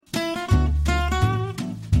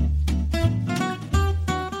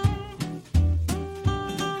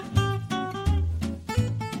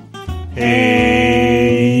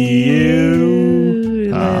Hey,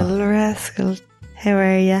 you. Little rascal. How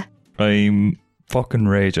are ya? I'm fucking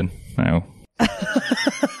raging now.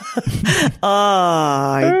 Oh,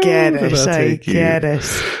 I get it. I get it.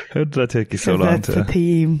 How did that take you so long that's the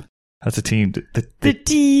theme. That's a theme. The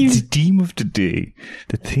theme. The theme of today.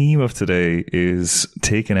 The theme of today is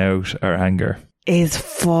taking out our anger. Is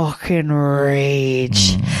fucking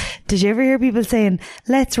rage. Did you ever hear people saying,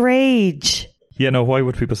 let's rage? Yeah, no, why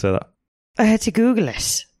would people say that? I had to Google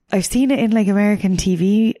it. I've seen it in like American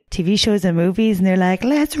TV shows and movies, and they're like,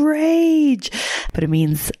 let's rage. But it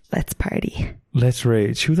means let's party. Let's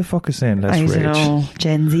rage. Who the fuck is saying let's rage? I don't know.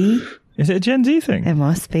 Gen Z? Is it a Gen Z thing? It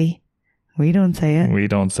must be. We don't say it. We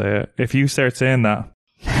don't say it. If you start saying that,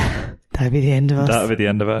 that'd be the end of us. That'd be the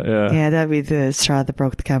end of it, yeah. Yeah, that'd be the straw that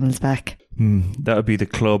broke the camel's back. That would be the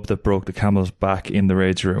club that broke the camel's back in the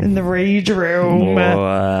rage room. In the rage room.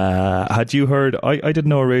 Had you heard? I didn't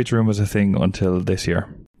know a rage room was a thing until this year.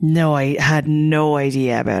 No, I had no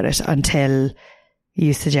idea about it until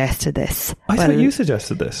you suggested this. I thought you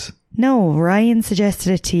suggested this. No, Ryan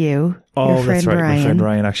suggested it to you. Oh, your friend that's right. Ryan. My friend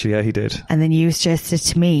Ryan, actually, yeah, he did. And then you suggested it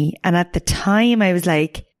to me. And at the time, I was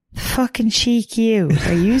like, fucking cheek you.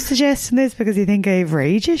 Are you suggesting this because you think I have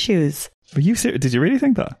rage issues? Were you serious? Did you really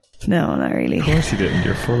think that? No, not really. Of course you didn't.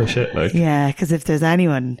 You're full of shit. Like, yeah, because if there's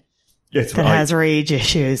anyone that has rage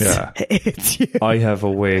issues, it's you. I have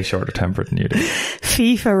a way shorter temper than you do.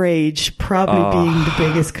 FIFA rage probably being the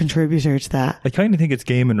biggest contributor to that. I kind of think it's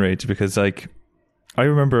gaming rage because, like, I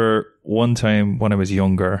remember one time when I was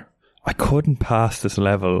younger, I couldn't pass this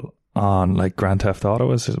level on, like, Grand Theft Auto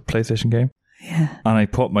was a PlayStation game. Yeah. And I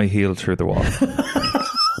put my heel through the wall.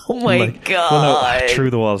 Oh my God. Well, no, through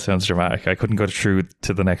the wall sounds dramatic. I couldn't go through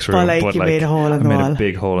to the next room. But you made a hole in the wall. I made a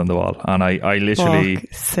big hole in the wall. And I literally...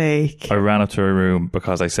 Fuck's sake. I ran up to her room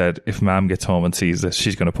because I said, if Mom gets home and sees this,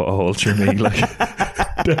 she's going to put a hole through me. Like,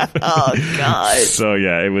 oh God. So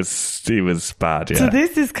yeah, it was bad. Yeah. So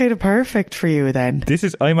this is kind of perfect for you then.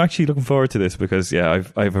 I'm actually looking forward to this because I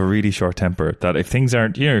have a really short temper that if things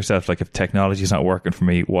aren't, you know yourself, like if technology is not working for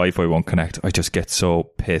me, Wi-Fi won't connect, I just get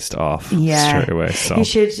so pissed off straight away. So you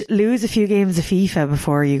should lose a few games of FIFA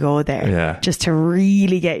before you go there. Yeah. Just to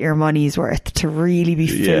really get your money's worth, to really be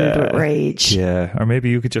filled with rage. Yeah. Or maybe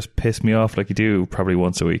you could just piss me off like you do probably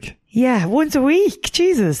once a week. Yeah, once a week.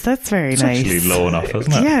 Jesus, that's very it's nice. It's actually low enough,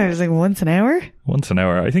 isn't it? Yeah, it was like once an hour. Once an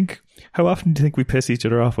hour. I think, how often do you think we piss each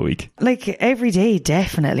other off a week? Like every day,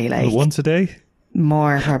 definitely. Like once a day?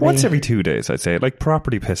 More probably. Once every 2 days, I'd say. Like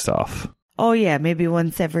properly pissed off. Oh yeah, maybe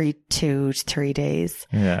once every 2 to 3 days.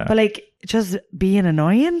 Yeah. But like just being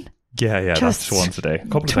annoying. Yeah, just that's once a day. A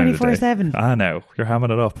couple of times 24/7. Ah, no, you're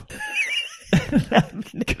hamming it up.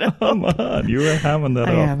 Come on, you were hamming that up.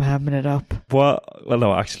 I am hamming it up. Well,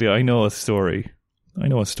 no, actually, I know a story. I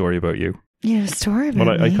know a story about you. You have a story about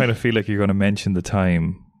me? But I kind of feel like you're going to mention the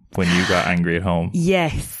time when you got angry at home.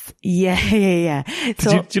 Yes. Yeah.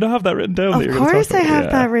 Do you not have that written down? Of course I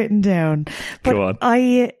have that written down. But go on.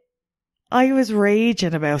 I was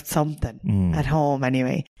raging about something at home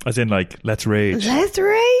anyway. As in like, let's rage. Let's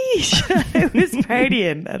rage. I was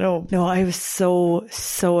partying at home. No, I was so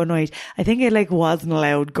annoyed. I think I like wasn't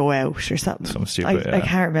allowed to go out or something. Some stupid, I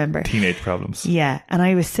can't remember. Teenage problems. Yeah. And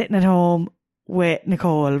I was sitting at home with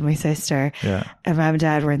Nicole, my sister. Yeah. And Mum and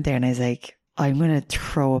Dad weren't there, and I was like, I'm going to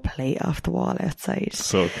throw a plate off the wall outside.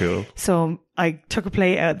 So cool. So I took a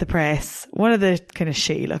plate out of the press, one of the kind of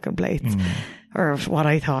shitty looking plates. Or what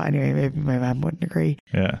I thought anyway, maybe my mum wouldn't agree.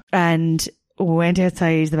 Yeah. And went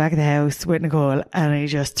outside the back of the house with Nicole, and I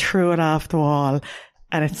just threw it off the wall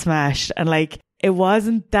and it smashed. And like, it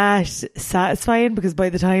wasn't that satisfying because by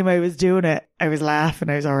the time I was doing it, I was laughing.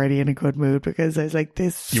 I was already in a good mood because I was like,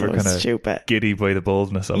 this is you were so stupid. Giddy by the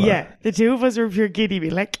boldness of it. Yeah. The two of us were pure giddy,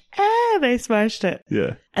 being like, and I smashed it.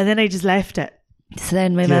 Yeah. And then I just left it. So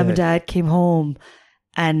then my mum and dad came home,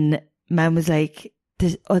 and Mum was like,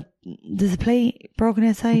 there's a plate broken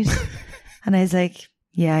outside. And I was like,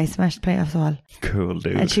 yeah, I smashed the plate off the wall. Cool,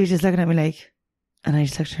 dude. And she was just looking at me like, and I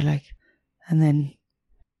just looked at her like, and then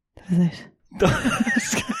that was it.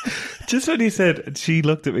 Just when you said, she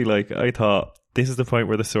looked at me like, I thought, this is the point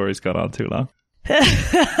where the story's gone on too long.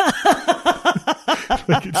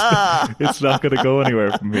 Like it's not going to go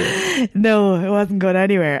anywhere from here. No, it wasn't going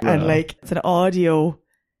anywhere. No. And like, it's an audio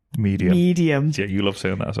medium. Yeah, you love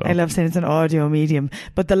saying that as well. I love saying it's an audio medium.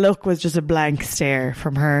 But the look was just a blank stare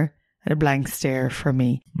from her and a blank stare from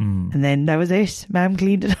me. And then that was it. Mum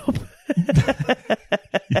cleaned it up.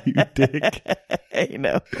 You dick. I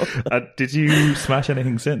know. Did you smash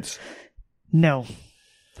anything since? No.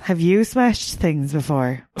 Have you smashed things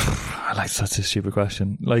before? Like, such a stupid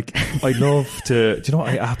question. Like, I love to, do you know what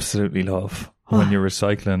I absolutely love? When you're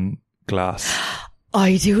recycling glass.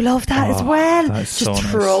 I do love that as well. Just so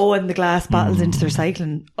throwing the glass bottles into the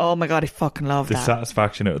recycling. Oh my God, I fucking love the that.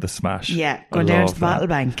 satisfaction out of the smash. Yeah, going down to the bottle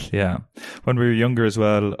bank. Yeah. When we were younger as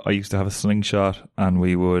well, I used to have a slingshot and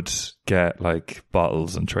we would get like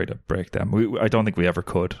bottles and try to break them. I don't think we ever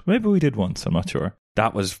could. Maybe we did once, I'm not sure.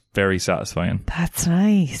 That was very satisfying. That's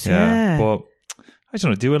nice, yeah. But I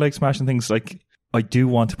don't know, do I like smashing things? Like, I do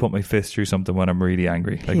want to put my fist through something when I'm really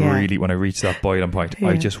angry. Like, really, when I reach that boiling point,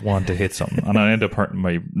 I just want to hit something. And I end up hurting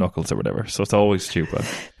my knuckles or whatever. So it's always stupid.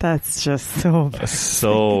 That's just so bad.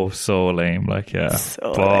 So lame. Like, yeah.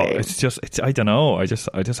 So but lame. it's just, I don't know. I just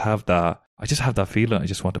have that. I just have that feeling. I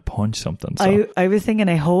just want to punch something. So. I was thinking,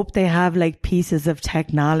 I hope they have like pieces of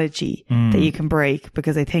technology that you can break,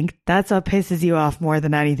 because I think that's what pisses you off more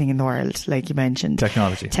than anything in the world, like you mentioned.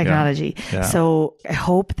 Technology. Yeah. So I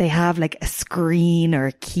hope they have like a screen or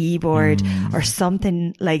a keyboard or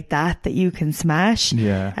something like that you can smash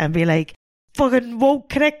and be like, fucking won't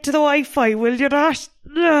connect to the Wi-Fi, will you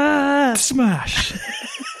not? Smash.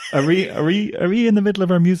 Are we in the middle of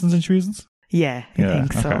our musings and schmoozings? Yeah, I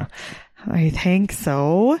think so. Okay. I think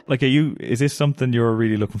so. Like, is this something you're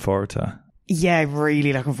really looking forward to? Yeah, I'm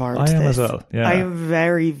really looking forward to this. I am as well. Yeah. I am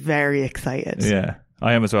very, very excited. Yeah,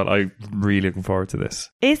 I am as well. I'm really looking forward to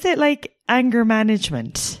this. Is it like anger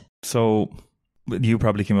management? So you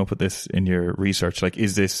probably came up with this in your research. Like,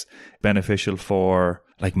 is this beneficial for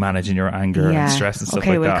like managing your anger and stress and stuff like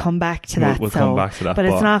that? Okay, we'll come back to that. We'll come back to that. But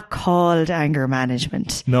it's not called anger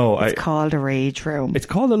management. No, it's called a rage room. It's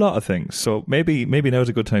called a lot of things. So maybe now's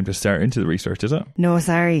a good time to start into the research, is it? No,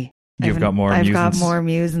 sorry. I've got more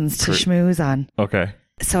musings to schmooze on. Okay.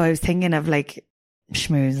 So I was thinking of like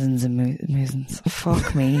schmoozins and musings.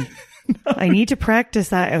 Fuck me. I need to practice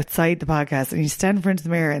that outside the podcast. And you stand in front of the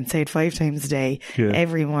mirror and say it 5 times a day,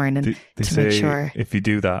 every morning, to make sure. If you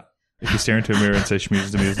do that, if you stare into a mirror and say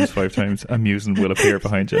schmoozins and musings 5 times, a musing will appear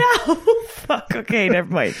behind you. No, fuck. Okay,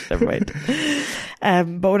 never mind.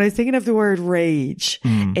 But when I was thinking of the word rage,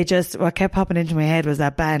 it just, what kept popping into my head was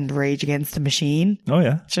that band Rage Against the Machine. Oh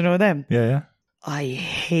yeah. Do you know them? Yeah. I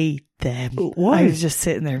hate them. Why? I was just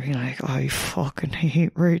sitting there being like, I fucking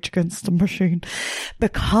hate Rage Against the Machine,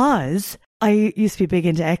 because I used to be big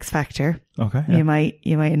into X Factor. Okay. Yeah.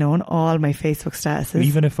 You might have known all my Facebook statuses.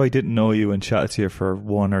 Even if I didn't know you and chatted to you for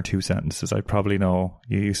 1 or 2 sentences, I'd probably know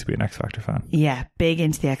you used to be an X Factor fan. Yeah, big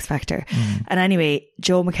into the X Factor. And anyway,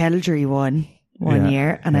 Joe McKelldry won one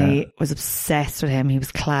year, and I was obsessed with him. He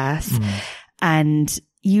was class. And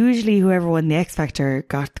usually whoever won the X Factor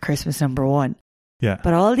got the Christmas number 1. Yeah.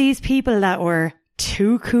 But all these people that were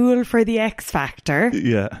too cool for the X Factor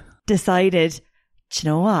decided, do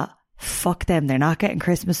you know what? Fuck them. They're not getting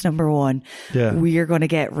Christmas number 1. Yeah. We're going to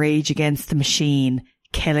get Rage Against the Machine,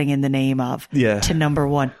 Killing in the Name of, to number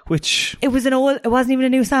 1. Which... it wasn't even a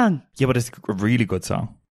new song. Yeah, but it's a really good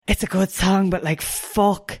song. It's a good song, but like,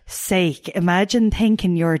 fuck sake. Imagine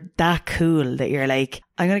thinking you're that cool that you're like,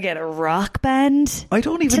 I'm going to get a rock band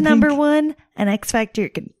to number 1, and X Factor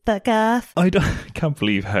can fuck off. I can't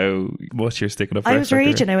believe how much you're sticking up for I was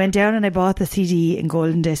raging. I went down and I bought the CD in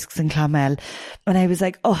Golden Discs in Clonmel, and I was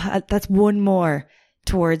like, oh, that's one more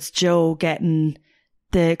towards Joe getting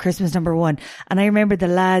the Christmas number 1. And I remember the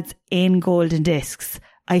lads in Golden Discs,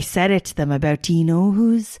 I said it to them about, do you know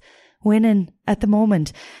who's winning at the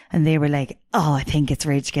moment? And they were like, oh, I think it's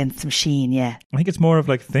Rage Against the Machine. Yeah, I think it's more of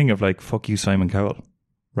like a thing of like, fuck you Simon Cowell,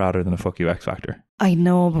 rather than a fuck you X Factor. I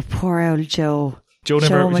know, but poor old Joe. Do you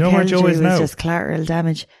know where Joe is now? Just collateral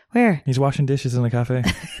damage. Where? He's washing dishes in a cafe.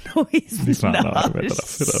 No, he's not.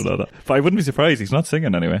 No. But I wouldn't be surprised. He's not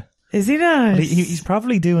singing anyway. Is he not? He's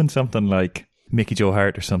probably doing something like Mickey Joe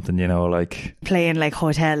Hart or something, you know, like playing like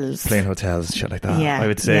hotels, shit like that. Yeah, I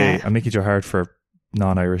would say a Mickey Joe Hart for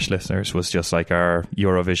non-Irish listeners was just like our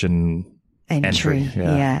Eurovision entry.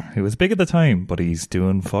 Yeah. He was big at the time, but he's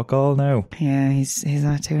doing fuck all now. Yeah, he's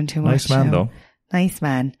not doing too much. Nice man though. Nice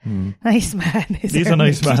man. Nice man. He's a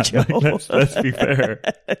nice man. Like, let's be fair.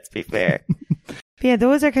 Let's be fair. But yeah,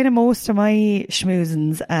 those are kind of most of my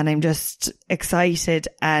schmoozins, and I'm just excited,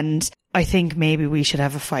 and I think maybe we should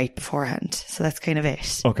have a fight beforehand. So that's kind of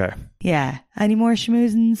it. Okay. Yeah. Any more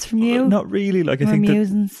schmoozins from you? Not really. Like, I more think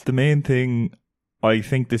musings? the main thing, I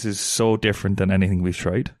think this is so different than anything we've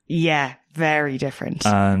tried. Yeah, very different.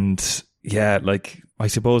 And yeah, like, I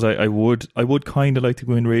suppose I would kind of like to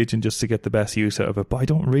go in raging just to get the best use out of it, but I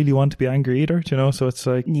don't really want to be angry either, you know? So it's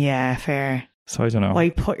like... yeah, fair. So I don't know. Why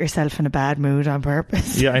put yourself in a bad mood on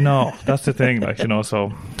purpose? Yeah, I know. That's the thing. Like, you know,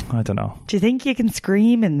 so I don't know. Do you think you can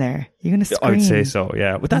scream in there? You're going to scream? I'd say so,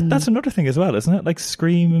 yeah. But that's another thing as well, isn't it? Like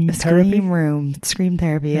scream therapy? Scream room. Scream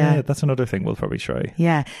therapy, yeah. That's another thing we'll probably try.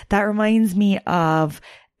 Yeah. That reminds me of,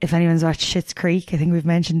 if anyone's watched Schitt's Creek, I think we've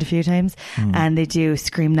mentioned a few times, and they do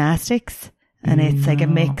screamnastics. And it's like a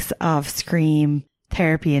mix of scream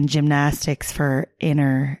therapy and gymnastics for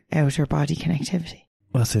inner, outer body connectivity.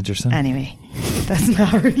 That's interesting. Anyway, that's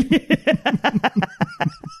not really...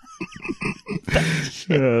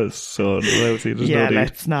 Yeah, so lousy. Yeah,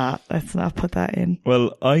 let's not put that in.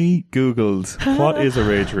 Well, I Googled what is a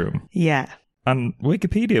rage room. Yeah. And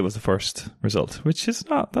Wikipedia was the first result, which is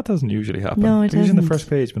not, that doesn't usually happen. No, it It's usually in doesn't. the first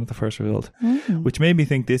page, but not the first result. Which made me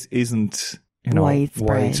think this isn't, you know,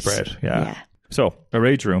 widespread. Yeah. So, a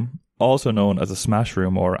rage room, also known as a smash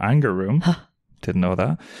room or anger room, didn't know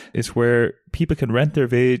that, is where people can rent their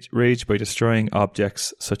rage by destroying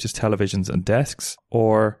objects such as televisions and desks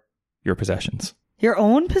or your possessions. Your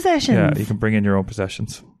own possessions? Yeah, you can bring in your own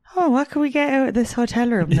possessions. Oh, what can we get out of this hotel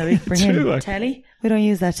room that we can bring in? Telly? We don't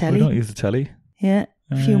use that telly. We don't use the telly. Yeah.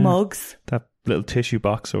 A few mugs. That little tissue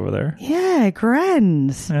box over there. Yeah,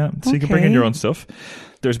 grand. Yeah, so you can bring in your own stuff.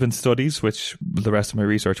 There's been studies, which the rest of my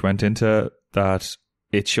research went into, that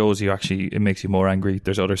it shows you actually, it makes you more angry.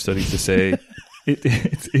 There's other studies to say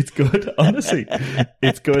it's good, honestly.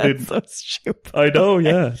 It's good. That's so stupid. I know,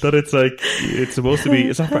 yeah. That it's like, it's supposed to be,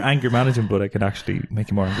 it's not for anger management, but it can actually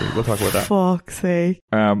make you more angry. We'll talk about that. Fuck's sake.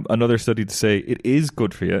 Another study to say it is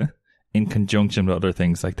good for you in conjunction with other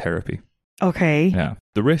things like therapy. Okay. Yeah.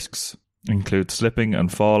 The risks include slipping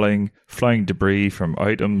and falling, flying debris from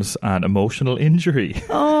items, and emotional injury.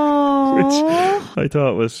 Oh. Which I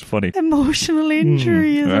thought was funny. Emotional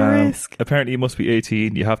injury is a risk. Apparently you must be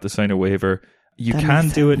 18. You have to sign a waiver. You can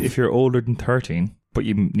do it if you're older than 13, but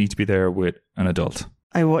you need to be there with an adult.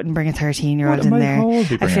 I wouldn't bring a 13-year-old in there.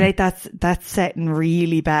 I feel like that's setting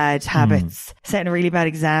really bad habits, setting a really bad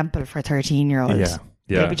example for a 13-year-old. Yeah.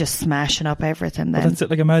 Yeah. Maybe just smashing up everything then. Well, that's it.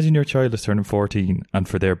 Like, imagine your child is turning 14 and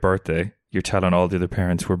for their birthday, you're telling all the other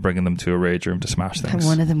parents we're bringing them to a rage room to smash things. And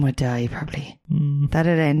one of them would die, probably.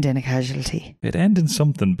 That'd end in a casualty. It'd end in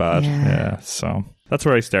something bad. Yeah. So that's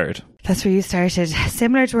where I started. That's where you started.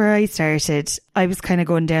 Similar to where I started, I was kind of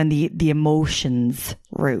going down the emotions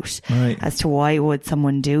route as to why would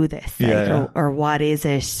someone do this, or what is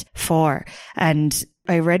it for? And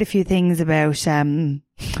I read a few things about, I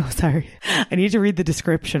need to read the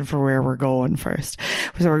description for where we're going first.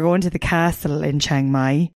 So we're going to the castle in Chiang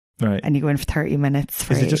Mai. Right. And you go in for 30 minutes.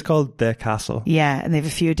 Is it just called The Castle? Yeah. And they have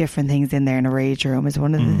a few different things in there, and a rage room is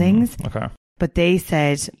one of the things. Okay. But they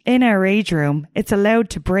said, in our rage room, it's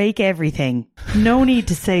allowed to break everything. No need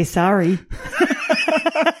to say sorry.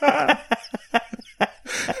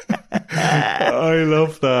 I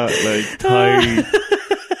love that, like, Thai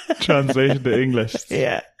translation to English.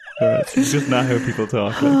 Yeah. It's just not how people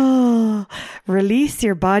talk. Like. Release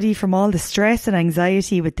your body from all the stress and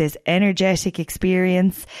anxiety with this energetic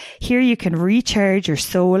experience. Here you can recharge your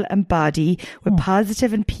soul and body with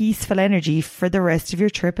positive and peaceful energy for the rest of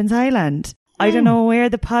your trip in Thailand. I don't know where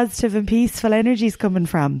the positive and peaceful energy is coming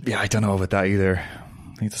from. Yeah, I don't know about that either.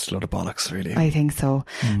 I think it's a load of bollocks, really. I think so.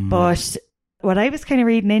 But what I was kind of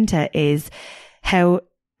reading into is how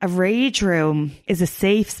a rage room is a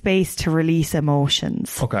safe space to release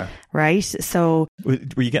emotions. Okay. Right? So... Were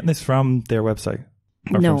you getting this from their website?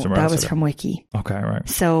 No, that was from Wiki. Okay, right.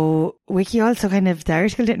 So Wiki also the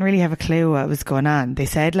article didn't really have a clue what was going on. They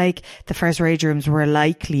said like the first rage rooms were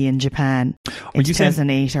likely in Japan in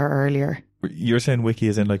 2008 or earlier. You're saying Wiki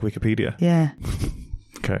is in like Wikipedia? Yeah.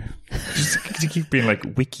 Okay. You keep being like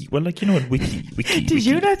Wiki. Well, like, you know what, Wiki. Did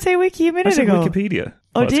you not say Wiki a minute ago? I said Wikipedia.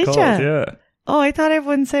 Oh, did you? Yeah. Oh, I thought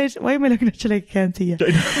everyone said... Why am I looking at you like I can't see you?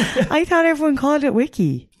 I thought everyone called it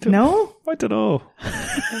Wiki. No? I don't know.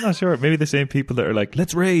 I'm not sure. Maybe the same people that are like,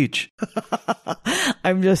 let's rage.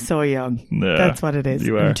 I'm just so young. Nah, that's what it is.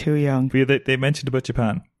 You are. I'm too young. But they mentioned about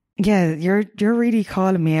Japan. Yeah, you're really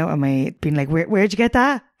calling me out on my... Being like, where'd you get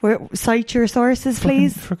that? Cite your sources,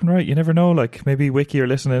 please. Fucking right. You never know. Like, maybe Wiki are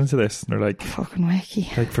listening to this and they're like... Fucking Wiki.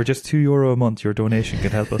 Like, for just €2 a month, your donation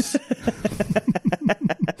can help us.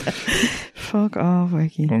 Fuck off,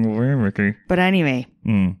 Wiki. Wiki. But anyway,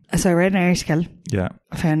 so I read an article. Yeah.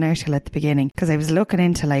 I found an article at the beginning because I was looking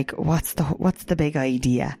into like, what's the big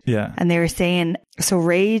idea? Yeah. And they were saying, so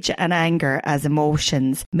rage and anger as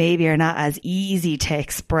emotions maybe are not as easy to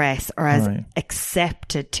express or as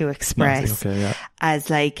accepted to express as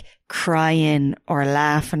like crying or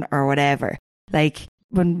laughing or whatever. Like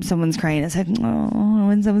when someone's crying, it's like, oh,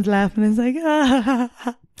 when someone's laughing, it's like,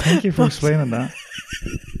 ah. Thank you for explaining that.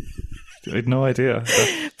 I had no idea.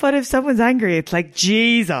 But if someone's angry, it's like,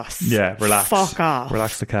 Jesus. Yeah, relax. Fuck off.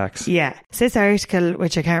 Relax the cacks. Yeah. So this article,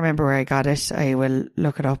 which I can't remember where I got it, I will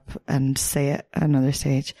look it up and say it at another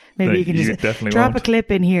stage. Maybe you can just drop a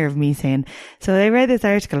clip in here of me saying. So I read this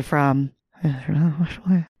article from, I don't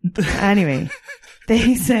know, anyway,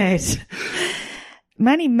 they said,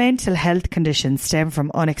 many mental health conditions stem from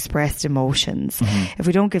unexpressed emotions. Mm-hmm. If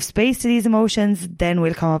we don't give space to these emotions, then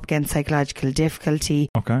we'll come up against psychological difficulty.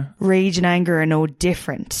 Okay. Rage and anger are no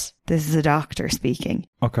different. This is a doctor speaking.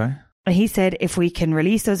 Okay. And he said if we can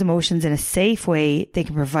release those emotions in a safe way, they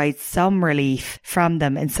can provide some relief from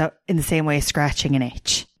them in the same way as scratching an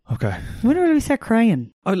itch. Okay. When will we start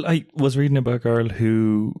crying? I was reading about a girl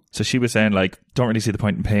who, so she was saying like, don't really see the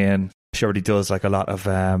point in paying. She already does like a lot of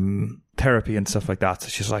therapy and stuff like that. So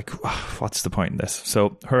she's like, what's the point in this?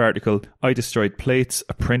 So her article, I destroyed plates,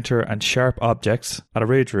 a printer and sharp objects at a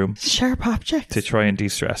rage room. Sharp objects? To try and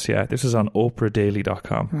de-stress. Yeah. This is on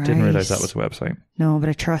oprahdaily.com. Right. Didn't realise that was a website. No, but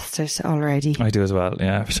I trust it already. I do as well.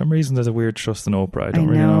 Yeah. For some reason, there's a weird trust in Oprah. I don't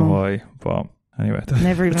really know why, but... Anyway,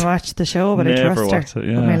 never even watched the show, but I trust her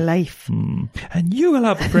with my life. And you will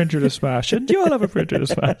have a printer to smash, and you'll have a printer to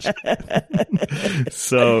smash.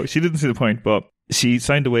 So she didn't see the point, but she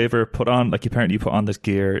signed a waiver, put on, like apparently you put on this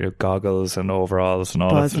gear, goggles and overalls and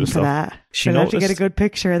all that sort of stuff. That. She'll have to get a good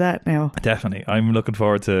picture of that now. Definitely. I'm looking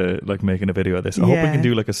forward to like making a video of this. I hope we can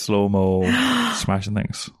do like a slow-mo smashing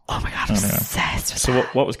things. Oh my God, I'm obsessed with so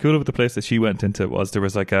that. what was cool about the place that she went into was there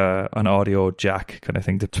was like an audio jack kind of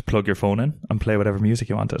thing to plug your phone in and play whatever music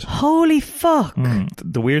you wanted. Holy fuck.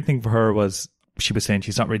 The weird thing for her was she was saying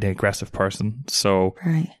she's not really an aggressive person. So,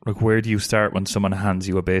 like, where do you start when someone hands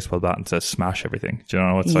you a baseball bat and says smash everything? Do you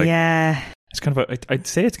know? It's like, it's kind of I'd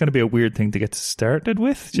say it's going to be a weird thing to get started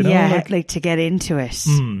with. Do you know? Yeah, like to get into it.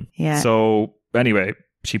 Yeah. So, anyway,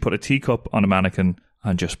 she put a teacup on a mannequin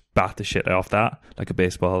and just bat the shit off that, like a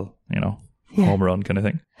baseball, home run kind of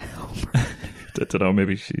thing. I don't know,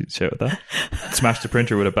 maybe she shouted that. Smashed the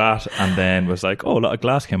printer with a bat and then was like, oh, a lot of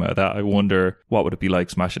glass came out of that. I wonder what would it be like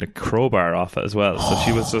smashing a crowbar off it as well. So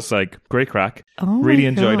she was just like, great crack. Really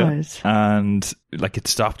enjoyed it. And like it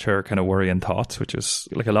stopped her kind of worrying thoughts, which is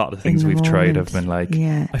like a lot of the things we've tried have been like,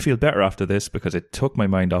 I feel better after this because it took my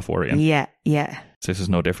mind off worrying. Yeah. So this is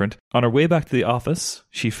no different. On her way back to the office,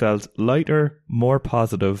 she felt lighter, more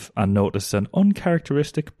positive and noticed an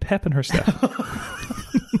uncharacteristic pep in her step.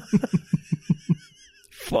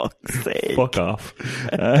 Fuck's sake. Fuck off.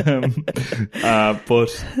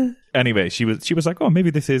 But anyway, she was like, oh, maybe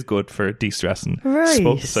this is good for de-stressing. Right.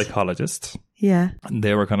 Spoke to psychologists. Yeah. And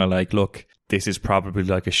they were kind of like, look, this is probably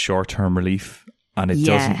like a short-term relief and it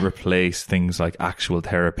doesn't replace things like actual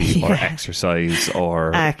therapy or exercise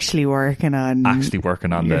or actually working on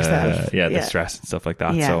the stress and stuff like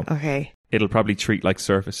that. Yeah, so okay. It'll probably treat like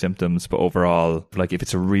surface symptoms, but overall, like if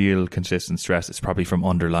it's a real consistent stress, it's probably from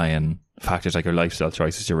underlying factors like your lifestyle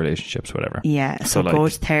choices, your relationships, whatever. Yeah. So like, go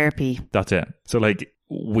to therapy. That's it. So like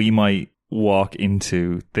we might walk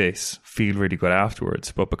into this, feel really good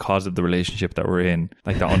afterwards, but because of the relationship that we're in,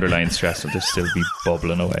 like the underlying stress will just still be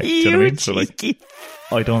bubbling away. Do you know what I mean? So like,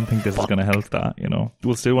 I don't think this is going to help that,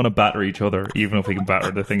 We'll still want to batter each other, even if we can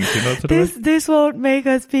batter the things, This won't make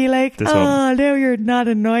us be like, now you're not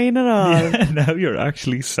annoying at all. Yeah, now you're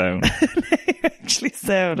actually sound.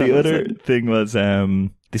 The other thing was,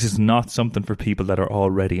 this is not something for people that are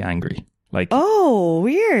already angry. Like, oh,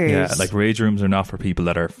 weird. Yeah, like rage rooms are not for people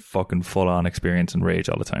that are fucking full on experiencing rage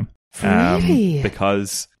all the time. Really?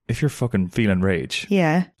 Because if you're fucking feeling rage,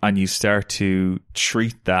 and you start to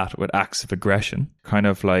treat that with acts of aggression, kind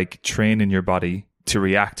of like training your body to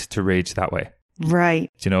react to rage that way. Right.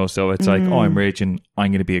 So it's like, oh, I'm raging,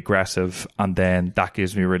 I'm going to be aggressive, and then that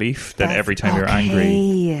gives me relief. Then every time you're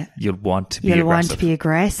angry, you'll want to be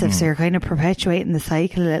aggressive. So you're kind of perpetuating the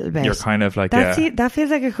cycle a little bit. You're kind of like, that feels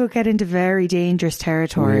like it could get into very dangerous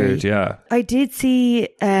territory. Weird, yeah. I did see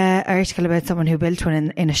an article about someone who built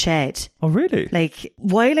one in a shed. Oh, really? Like,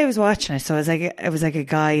 while I was watching it, so it was like a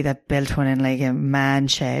guy that built one in like a man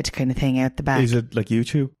shed kind of thing out the back. Is it like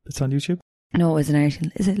YouTube? It's on YouTube? No, it was an article.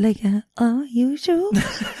 Is it like usual?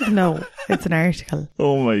 No, it's an article.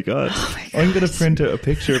 Oh my God. I'm going to print out a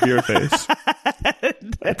picture of your face,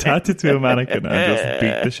 attach it to a mannequin and just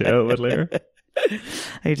beat the shit out of it later.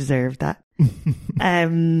 I deserve that.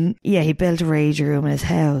 He built a rage room in his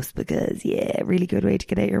house because, really good way to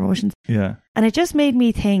get out your emotions. Yeah. And it just made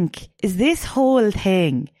me think, is this whole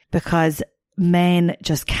thing because men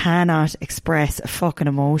just cannot express a fucking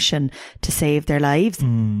emotion to save their lives.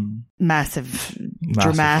 Massive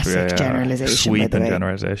dramatic generalization. Sweeping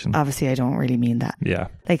generalization. Obviously, I don't really mean that. Yeah.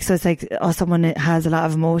 Like, so it's like, someone has a lot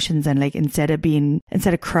of emotions, and like, instead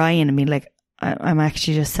of crying and being like, I'm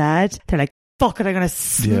actually just sad, they're like, fuck it, I'm going to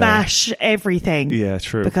smash everything. Yeah,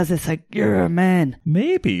 true. Because it's like, you're a man.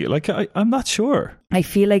 Maybe. Like, I'm not sure. I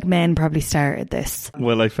feel like men probably started this.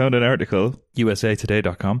 Well, I found an article,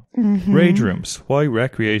 usatoday.com. Rage rooms. Why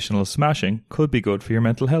recreational smashing could be good for your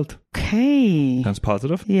mental health. Okay. Sounds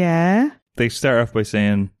positive. Yeah. They start off by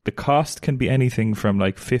saying the cost can be anything from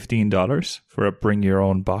like $15 for a bring your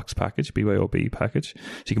own box package, BYOB package.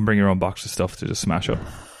 So you can bring your own box of stuff to just smash up.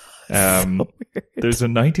 So there's a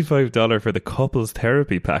 $95 for the couples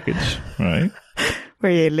therapy package, right?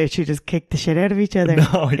 Where you literally just kick the shit out of each other.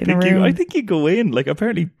 No, I think you go in. Like,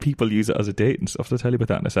 apparently people use it as a date and stuff. I'll tell you about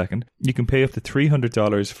that in a second. You can pay up to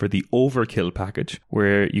 $300 for the overkill package,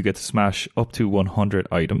 where you get to smash up to 100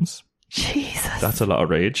 items. Jesus. That's a lot of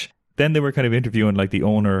rage. Then they were kind of interviewing like the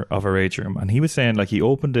owner of a rage room, and he was saying like he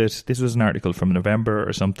opened it, this was an article from November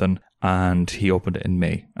or something, and he opened it in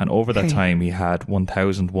May, and over that time he had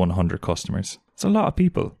 1,100 customers. It's a lot of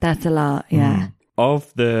people. That's a lot, yeah.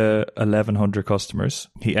 Of the 1,100 customers,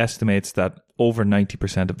 he estimates that over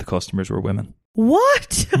 90% of the customers were women.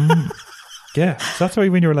 What? Yeah, so that's why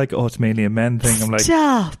when you were like, oh, it's mainly a men thing, I'm like,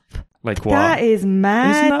 stop. Like what? That is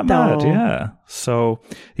mad. Isn't that though? mad? Yeah. So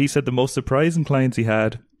he said the most surprising clients he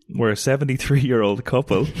had were a 73-year-old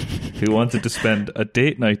couple who wanted to spend a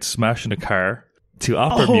date night smashing a car to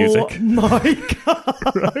opera music. Oh my God.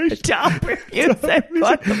 Right? To opera music.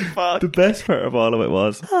 What the fuck? The best part of all of it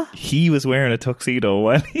was he was wearing a tuxedo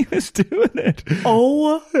while he was doing it.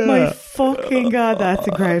 Oh my fucking God, that's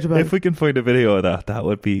incredible. If we can find a video of that, that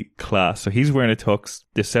would be class. So he's wearing a tux,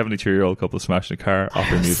 this 72-year-old couple smashing a car,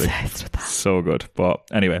 opera music. So good. But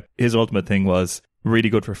anyway, his ultimate thing was really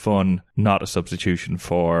good for fun, not a substitution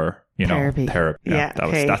for, you know, therapy. Yeah,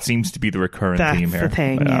 that seems to be the recurrent theme here. That's the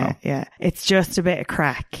thing, yeah. It's just a bit of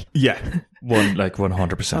crack. Yeah,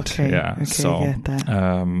 100%. Okay, yeah. Okay, so, get that.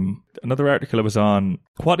 Another article I was on,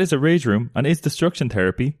 what is a rage room and is destruction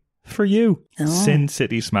therapy for you?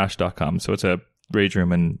 SinCitySmash.com. So it's a rage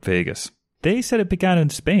room in Vegas. They said it began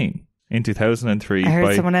in Spain in 2003. I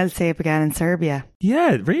heard someone else say it began in Serbia.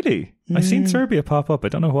 Yeah, really? I've seen Serbia pop up. I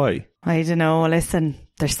don't know why. I don't know. Listen,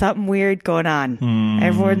 there's something weird going on.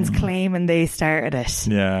 Everyone's claiming they started it.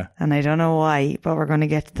 Yeah. And I don't know why, but we're going to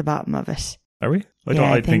get to the bottom of it. Are we?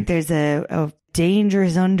 I think there's a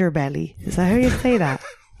dangerous underbelly. Is that how you say that?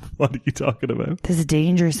 What are you talking about? There's a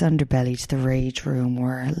dangerous underbelly to the rage room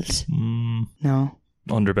world. No?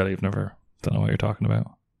 Underbelly, I've never, don't know what you're talking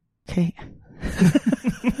about. Okay.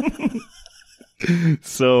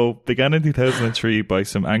 So, began in 2003 by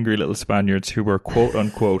some angry little Spaniards who were quote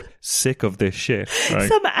unquote sick of this shit. Right?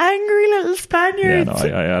 Some angry little Spaniards? Yeah,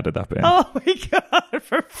 no, I added that bit in. Oh my God,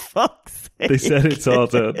 for fuck's sake. They said it's all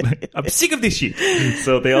I'm sick of this shit.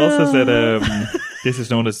 So they also said this is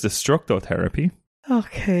known as destructotherapy.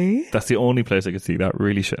 Okay. That's the only place I could see that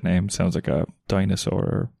really shit name. Sounds like a dinosaur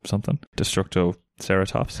or something.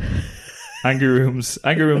 Destructoceratops. Angry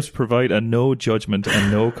rooms provide a no judgment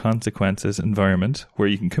and no consequences environment where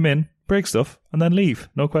you can come in, break stuff, and then leave.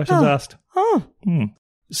 No questions asked.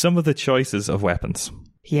 Some of the choices of weapons.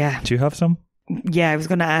 Yeah. Do you have some? Yeah, I was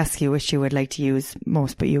going to ask you which you would like to use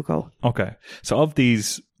most, but you go. Okay. So of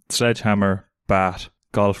these, sledgehammer, bat,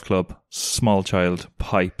 golf club, small child,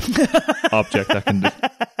 pipe, object that can do...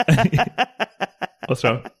 What's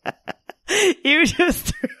wrong? You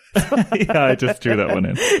just... Yeah, I just threw that one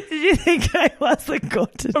in. Did you think I wasn't going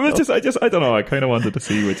to know? I don't know. I kind of wanted to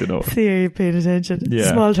see what you know. See, are you paying attention?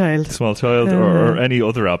 Yeah. Small child or any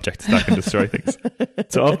other object that can destroy things.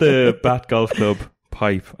 So of the bat, golf club,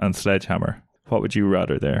 pipe and sledgehammer, what would you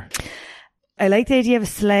rather there? I like the idea of a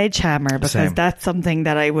sledgehammer because that's something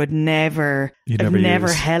that I would never... I've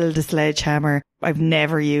never held a sledgehammer. I've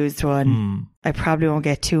never used one. I probably won't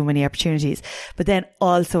get too many opportunities. But then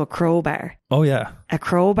also a crowbar. Oh, yeah. A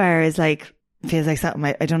crowbar is like... feels like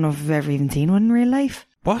something... I don't know if I've ever even seen one in real life.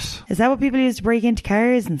 What? Is that what people use to break into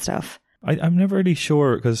cars and stuff? I'm never really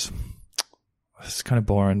sure because it's kind of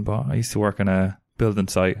boring, but I used to work on a building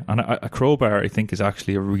site and a crowbar I think is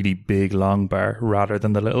actually a really big long bar rather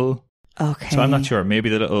than the little... Okay. So I'm not sure. Maybe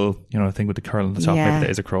the little, thing with the curl on the top, maybe that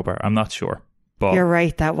is a crowbar. I'm not sure. But you're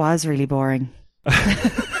right. That was really boring.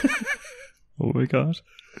 Oh my God.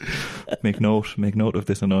 Make note of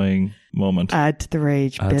this annoying moment. Add to the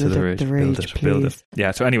rage. Build it.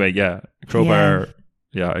 Yeah. So anyway, crowbar.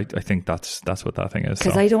 Yeah, I think that's what that thing is.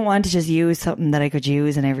 Because I don't want to just use something that I could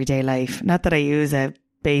use in everyday life. Not that I use a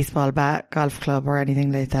baseball bat, golf club or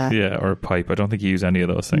anything like that. Yeah, or a pipe. I don't think you use any of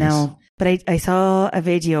those things. No. But I saw a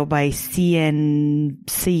video by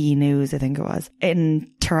CNC News, I think it was,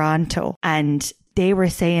 in Toronto. And they were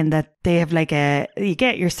saying that they have like you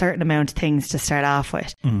get your certain amount of things to start off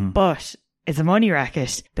with. But it's a money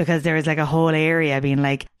racket because there is like a whole area being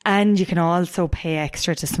like, and you can also pay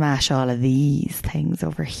extra to smash all of these things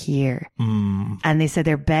over here. And they said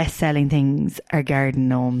their best selling things are garden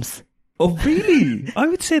gnomes. Oh, really? I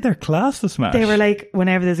would say they're class to smash. They were like,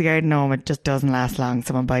 whenever there's a garden gnome, it just doesn't last long.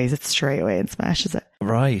 Someone buys it straight away and smashes it.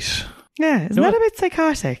 Right. Yeah, isn't that a bit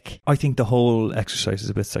psychotic? I think the whole exercise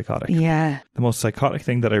is a bit psychotic. Yeah. The most psychotic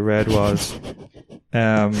thing that I read was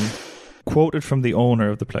quoted from the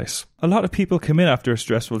owner of the place. A lot of people come in after a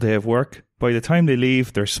stressful day of work. By the time they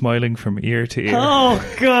leave, they're smiling from ear to ear. Oh,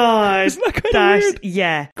 God. Isn't that kind of weird?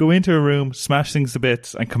 Yeah. Go into a room, smash things to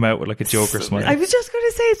bits, and come out with like a Joker smile. I was just going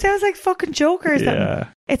to say, it sounds like fucking Joker or something. Yeah.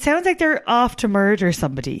 It sounds like they're off to murder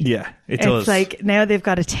somebody. Yeah, it does. It's like, now they've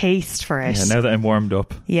got a taste for it. Yeah, now that I'm warmed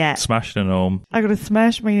up. Yeah. Smashing a gnome. I'm going to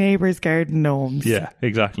smash my neighbour's garden gnomes. Yeah,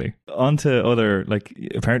 exactly. On to other, like,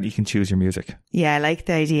 apparently you can choose your music. Yeah, I like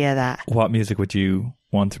the idea of that. What music would you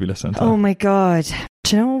want to be listening to? Oh my God.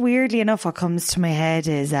 Do you know, weirdly enough, what comes to my head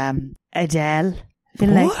is Adele. What?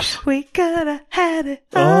 Like, we gotta have it.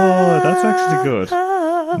 Oh, that's actually good.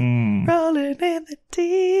 Rolling in the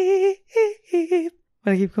deep.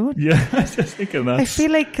 Will I keep going? Yeah, I was just thinking that. I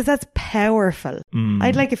feel like, because that's powerful.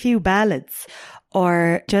 I'd like a few ballads.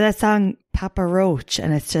 Or, do you know that song, Papa Roach?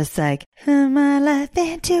 And it's just like, my life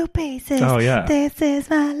in 2 pieces. Oh, yeah. This is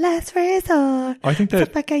my last resort. I think that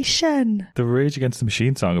Suffocation. the Rage Against the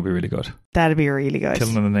Machine song would be really good. That'd be really good.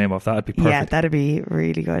 Killing the name off that would be perfect. Yeah, that'd be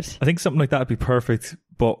really good. I think something like that would be perfect,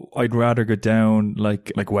 but I'd rather go down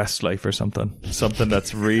like Westlife or something. Something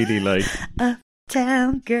that's really like...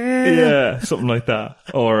 Uptown Girl. Yeah, something like that.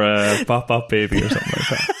 Or Bop Bop Baby or something like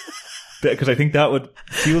that. Because I think that would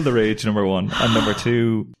fuel the rage, number one. And number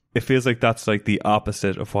two, it feels like that's like the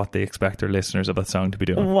opposite of what they expect their listeners of that song to be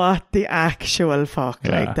doing. What the actual fuck?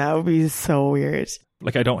 Yeah. Like, that would be so weird.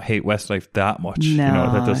 Like, I don't hate Westlife that much. No. You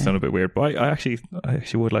know, that does sound a bit weird. But I actually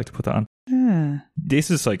would like to put that on. Yeah.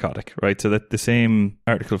 This is psychotic, right? So that the same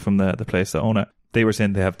article from the place that own it, they were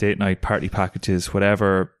saying they have date night party packages,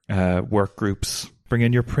 whatever, work groups. Bring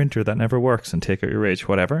in your printer that never works and take out your rage,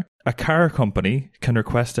 whatever. A car company can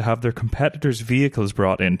request to have their competitors' vehicles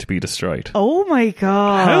brought in to be destroyed. Oh my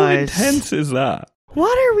God. How intense is that?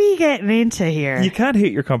 What are we getting into here? You can't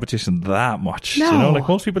hate your competition that much. No. You know, like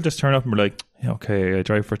most people just turn up and be like, yeah, okay, I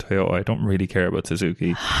drive for Toyota. I don't really care about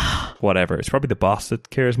Suzuki. Whatever. It's probably the boss that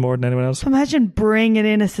cares more than anyone else. Imagine bringing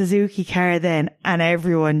in a Suzuki car then and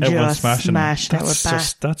everyone just smashing smashed out with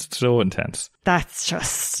that. That's so intense. That's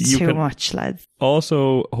just You too can much, lads.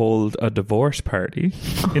 Also hold a divorce party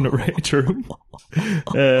in a rage room.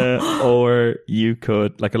 Or you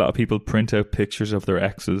could, like a lot of people, print out pictures of their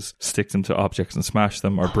exes, stick them to objects and smash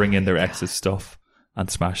them, or bring in their exes' stuff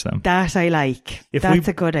and smash them. That I like. That's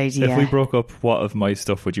a good idea. If we broke up, what of my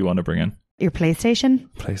stuff would you want to bring in? Your PlayStation?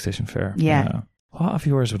 PlayStation fair. Yeah. What of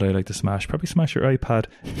yours would I like to smash? Probably smash your iPad.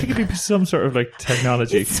 I think it'd be some sort of like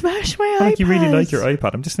technology. You'd smash my I iPad. think you really like your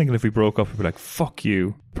iPad. I'm just thinking if we broke up, we'd be like, fuck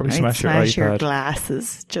you. Probably smash your iPad. Your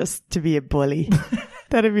glasses just to be a bully.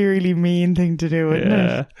 That'd be a really mean thing to do, wouldn't it?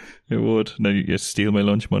 Yeah, it would. And then you just steal my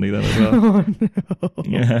lunch money then as well. Oh,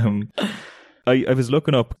 no. I was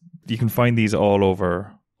looking up, you can find these all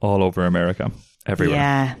over America, everywhere.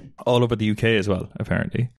 Yeah. All over the UK as well,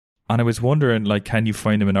 apparently. And I was wondering, like, can you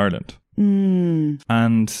find them in Ireland?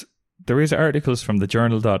 And there is articles from the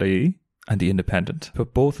journal.ie and the Independent,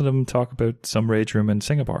 but both of them talk about some rage room in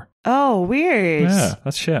Singapore. Oh, weird. Yeah,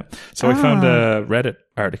 that's shit. So I found a Reddit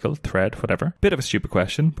article, thread, whatever. Bit of a stupid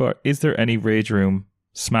question, but is there any rage room,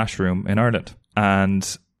 smash room in Ireland?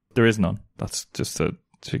 And there is none. That's just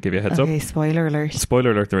to give you a heads up. Okay, spoiler alert.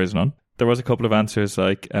 Spoiler alert, there is none. There was a couple of answers,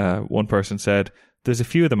 like one person said, there's a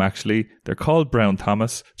few of them actually. They're called Brown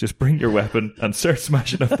Thomas. Just bring your weapon and start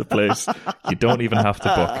smashing up the place. You don't even have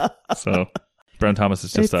to book. So Brown Thomas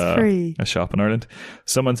is just a shop in Ireland.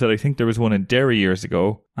 Someone said, I think there was one in Derry years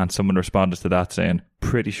ago, and someone responded to that saying,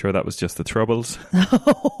 pretty sure that was just the Troubles.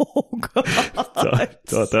 Oh, God.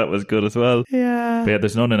 Thought that was good as well. Yeah. But yeah,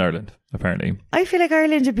 there's none in Ireland, apparently. I feel like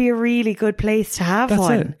Ireland would be a really good place to have That's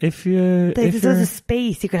one. it. If there's a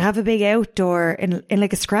space, you could have a big outdoor in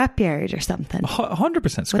like a scrapyard or something. 100%.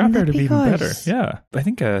 Scrapyard Wouldn't that would be be even good? better. Yeah. I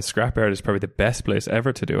think a scrapyard is probably the best place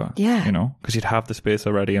ever to do it. Yeah. You know, because you'd have the space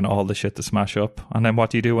already and all the shit to smash up. And then what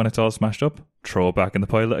do you do when it's all smashed up? Throw it back in the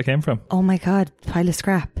pile that it came from. Oh my God, pile of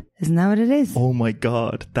scrap. Isn't that what it is? Oh my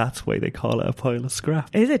God, that's why they call it a pile of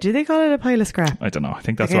scrap. Is it? Do they call it a pile of scrap? I don't know. I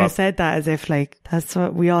think that's I what... said that as if like, that's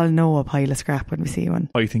what we all know, a pile of scrap when we see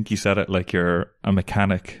one. I think you said it like you're a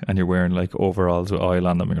mechanic and you're wearing like overalls with oil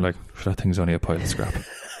on them and you're like, that thing's only a pile of scrap.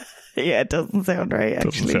 Yeah, it doesn't sound right,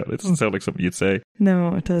 actually. It doesn't sound like something you'd say.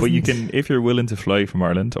 No, it doesn't. But you can, if you're willing to fly from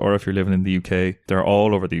Ireland, or if you're living in the UK, they're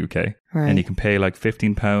all over the UK. Right. And you can pay like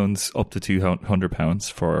 £15 up to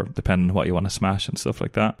 £200 for, depending on what you want to smash and stuff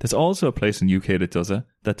like that. There's also a place in UK that does it,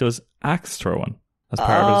 that does axe throwing as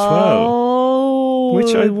part of it as well. Oh,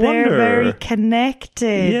 Which I wonder. They're very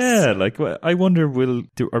connected. Yeah, like I wonder, are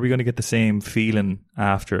we going to get the same feeling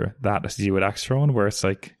after that as you do with axe throwing, where it's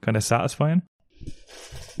like kind of satisfying?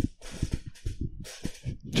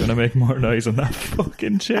 Do you want to make more noise on that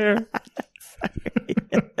fucking chair?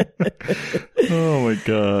 Oh my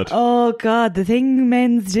God. Oh God, the thing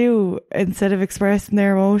men's do instead of expressing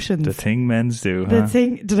their emotions. The thing men's do, The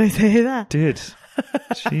thing, did I say that? Did.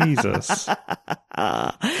 Jesus.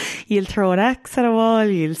 You'll throw an axe at a wall,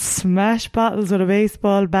 you'll smash bottles with a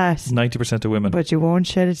baseball bat. 90% of women. But you won't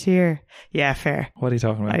shed a tear. Yeah, fair. What are you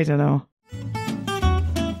talking about? I don't know.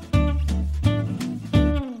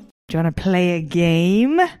 Do you want to play a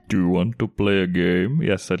game? Do you want to play a game?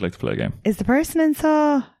 Yes, I'd like to play a game. Is the person in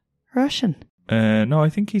Saw Russian? No, I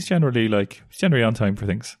think he's generally on time for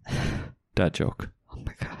things. Dad joke. Oh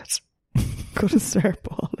my God. Gonna start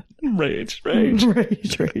balling. Rage.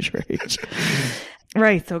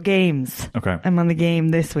 Right, so games. Okay. I'm on the game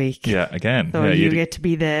this week. Yeah, again. So yeah, you get to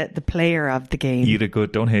be the player of the game. You did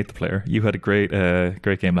good. Don't hate the player. You had a great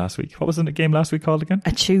game last week. What was the game last week called again?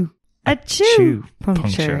 A chew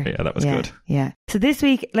puncture. Yeah, that was good. Yeah. So this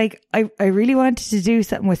week, like, I really wanted to do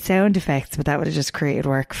something with sound effects, but that would have just created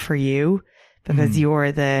work for you because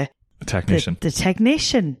you're the technician. The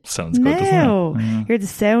technician. Sounds good, doesn't it? Yeah. You're the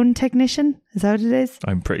sound technician. Is that what it is?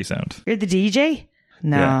 I'm pretty sound. You're the DJ?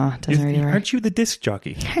 No, it doesn't really work. Aren't you the disc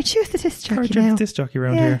jockey? Aren't you the disc jockey Aren't you now? the disc jockey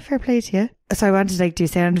around yeah, here? Fair play to you. So I wanted to do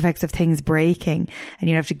sound effects of things breaking and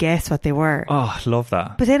you'd have to guess what they were. Oh, I love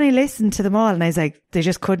that. But then I listened to them all and I was like, they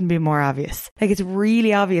just couldn't be more obvious. Like, it's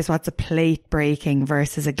really obvious what's a plate breaking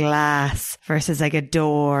versus a glass versus like a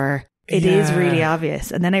door. It is really obvious.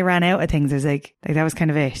 And then I ran out of things. I was like that was kind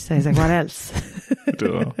of it. So I was like, what else? I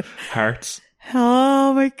don't know. Hearts.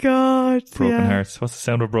 Oh my God. Broken hearts. What's the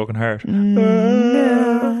sound of a broken heart?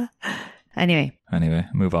 Anyway,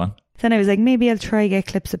 move on. Then I was like, maybe I'll try get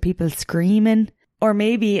clips of people screaming. Or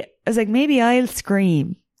maybe I'll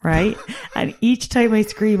scream, right? And each time I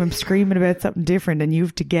scream, I'm screaming about something different and you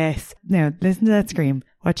have to guess. Now, listen to that scream.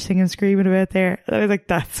 What do you think I'm screaming about there? And I was like,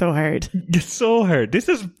 that's so hard. It's so hard. This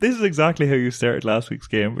is exactly how you started last week's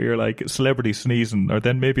game, where you're like, celebrity sneezing, or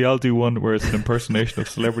then maybe I'll do one where it's an impersonation of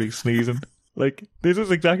celebrity sneezing. Like, this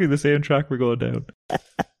is exactly the same track we're going down.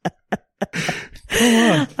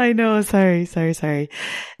 Come on. I know, sorry.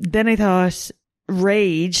 Then I thought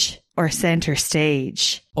rage or center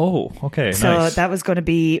stage. Oh, okay, so nice. That was going to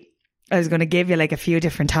be, I was going to give you like a few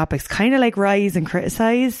different topics, kind of like Rise and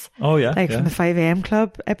Criticize. Oh, yeah. Like from the 5am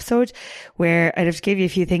Club episode, where I'd have to give you a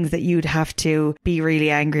few things that you'd have to be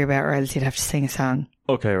really angry about or else you'd have to sing a song.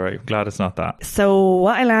 Okay, right. I'm glad it's not that. So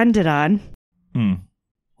what I landed on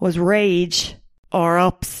was rage or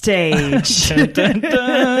upstage. Dun,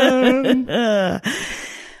 dun, dun.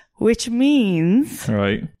 Which means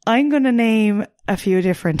I'm going to name a few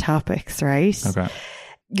different topics, right? Okay.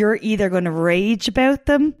 You're either going to rage about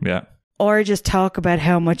them or just talk about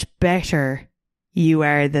how much better you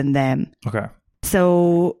are than them. Okay.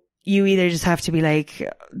 So you either just have to be like,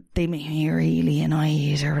 they make me really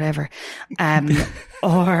annoyed or whatever.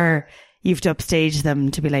 Or you have to upstage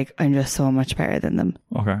them to be like, I'm just so much better than them.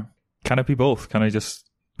 Okay. Can it be both? Can I just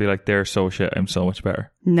be like, they're so shit, I'm so much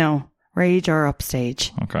better? No. Rage or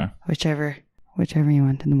upstage. Okay. Whichever you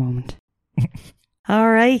want in the moment. All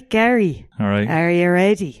right, Gary. All right. Are you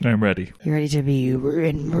ready? I'm ready. You ready to be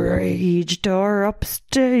enraged or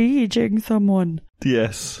upstaging someone?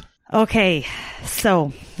 Yes. Okay,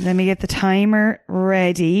 so let me get the timer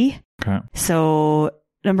ready. Okay. So,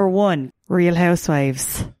 number 1, Real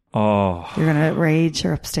Housewives. Oh. You're going to rage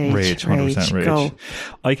or upstage? Rage, 100% rage. Go.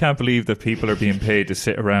 I can't believe that people are being paid to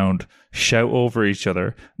sit around, shout over each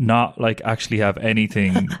other, not like actually have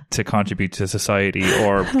anything to contribute to society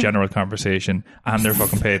or general conversation, and they're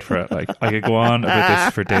fucking paid for it. Like, I could go on about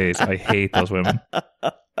this for days. I hate those women.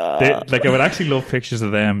 I would actually love pictures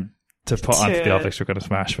of them to put onto the Office We're Going to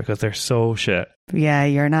Smash because they're so shit. Yeah,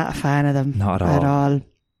 you're not a fan of them. Not at all.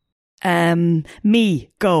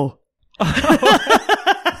 Me, go.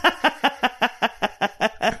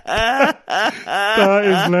 That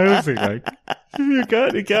is lousy. Like, you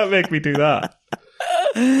can't make me do that.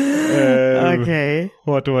 Okay.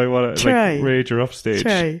 What do I want to Try. like rage or upstage?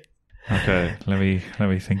 Try. Okay, let me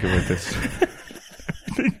think about this.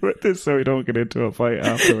 Think about this so we don't get into a fight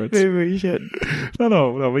afterwards. Maybe we should.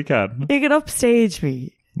 No, we can. You can upstage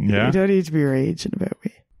me. Yeah. You don't need to be raging about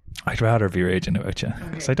me. I'd rather be raging about you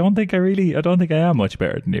because I don't think I am much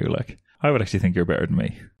better than you. Like, I would actually think you're better than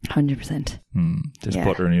me. 100%. Just Yeah.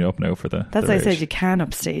 buttering you up now for the. That's the why I rage. said you can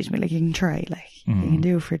upstage me. Like, you can try. Like, you can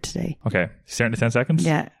do it for today. Okay, starting to 10 seconds.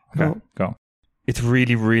 Yeah. Okay, go. It's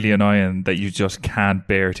really, really annoying that you just can't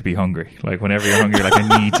bear to be hungry. Like, whenever you're hungry, like,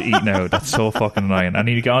 I need to eat now. That's so fucking annoying. And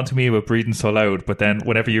you get on to me about breathing so loud, but then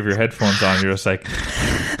whenever you have your headphones on, you're just like...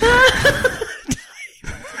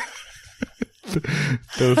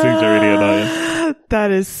 Those things are really annoying.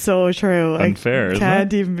 That is so true. Unfair, I isn't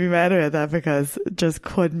can't even be mad at that because it just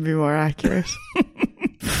couldn't be more accurate.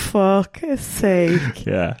 Fuck's sake.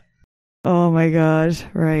 Yeah. Oh my God.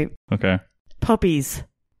 Right. Okay. Puppies.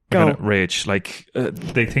 I'm Go. gonna rage. Like,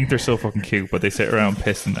 they think they're so fucking cute, but they sit around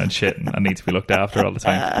pissing and shitting and need to be looked after all the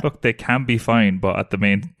time. Look, they can be fine, but at the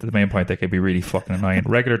main point, they can be really fucking annoying.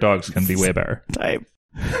 Regular dogs can be way better. Time.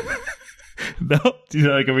 No? Do you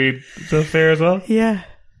know what I mean? Is that fair as well? Yeah.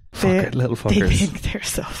 Fucking little They fuckers. think they're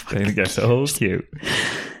so They fucking think they're so cute.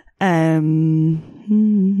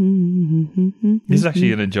 This is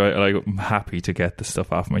actually an enjoy. Like, I'm happy to get the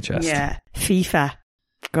stuff off my chest. Yeah. FIFA.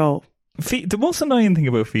 Go. The most annoying thing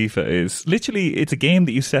about FIFA is literally it's a game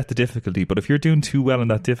that you set the difficulty, but if you're doing too well in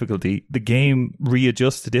that difficulty, the game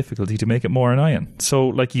readjusts the difficulty to make it more annoying. So,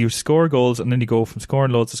 like, you score goals and then you go from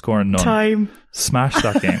scoring loads to scoring none. Time. Smash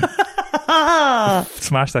that game.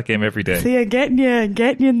 Smash that game every day. See, I'm getting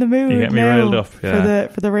you in the mood. You get me now riled up, yeah.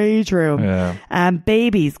 for the rage room. Yeah.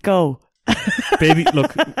 Babies, go. Baby,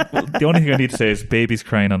 look, the only thing I need to say is babies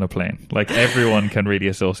crying on a plane. Like, everyone can really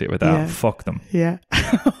associate with that. Yeah. Fuck them. Yeah.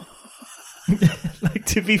 Like,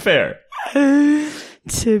 to be fair.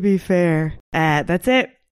 To be fair. That's it.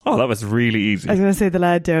 Oh, that was really easy. I was going to say the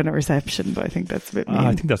lad down at reception, but I think that's a bit mean.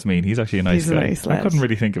 I think that's mean. He's actually a nice He's a guy. nice I lad. couldn't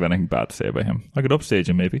really think of anything bad to say about him. I could upstage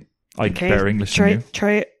him maybe. I'd Okay, better English than you.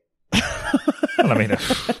 Try it. Well, I mean,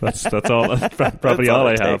 that's all. That's probably That's all all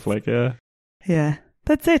I it have. takes. Like, yeah. Yeah.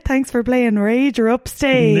 That's it. Thanks for playing Rage or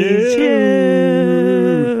Upstage.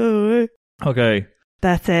 No. Yeah. Okay.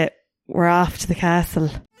 That's it. We're off to the castle.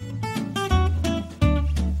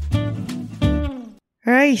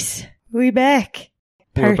 Right. We back.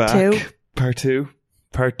 We're Part back. 2. Part 2.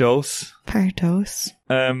 Part dos. Part dose.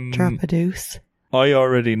 Drop a deuce. I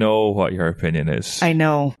already know what your opinion is. I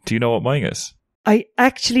know. Do you know what mine is? I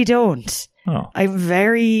actually don't. Oh. I'm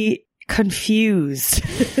very confused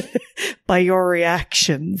by your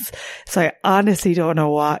reactions. So I honestly don't know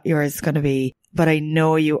what yours is going to be, but I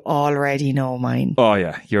know you already know mine. Oh,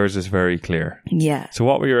 yeah. Yours is very clear. Yeah. So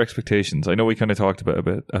what were your expectations? I know we kind of talked about it a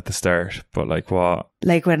bit at the start, but like what?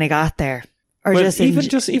 Like when I got there. Or Well, just even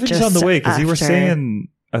just on the way, because you were after. saying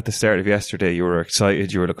at the start of yesterday you were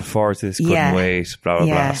excited, you were looking forward to this, couldn't Yeah. wait, blah, blah,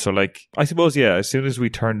 Yeah. blah. So like, I suppose, yeah, as soon as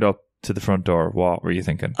we turned up to the front door, what were you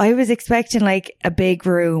thinking? I was expecting like a big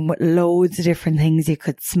room with loads of different things you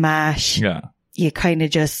could smash. Yeah. You kind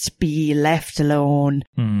of just be left alone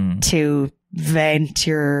to vent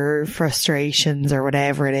your frustrations or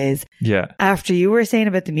whatever it is. Yeah. After you were saying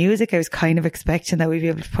about the music, I was kind of expecting that we'd be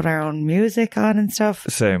able to put our own music on and stuff.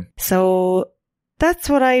 Same. So that's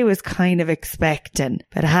what I was kind of expecting.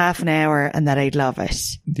 About half an hour and that I'd love it.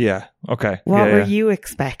 Yeah. Okay. What yeah, were yeah. you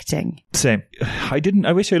expecting? Same.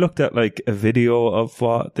 I wish I looked at like a video of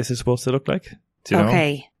what this is supposed to look like. Do you know?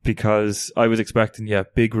 Okay. Because I was expecting,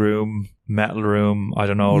 big room, metal room. I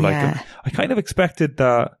don't know. Yeah. Like, I kind of expected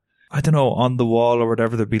that, I don't know, on the wall or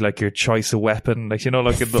whatever, there'd be like your choice of weapon. Like, you know,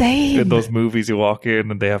 like in those movies you walk in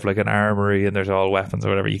and they have like an armory and there's all weapons or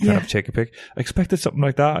whatever. You kind of take a pick. I expected something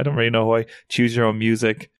like that. I don't really know why. Choose your own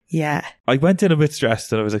music. Yeah. I went in a bit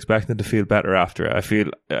stressed and I was expecting to feel better after it.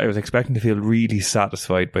 I was expecting to feel really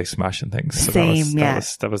satisfied by smashing things. So Same,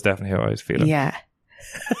 that was definitely how I was feeling. Yeah.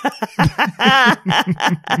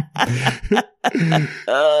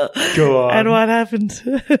 Go on. And what happened?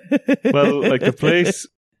 Well, like the place,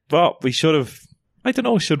 well, we should have, I don't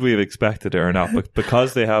know, should we have expected it or not? But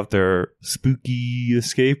because they have their spooky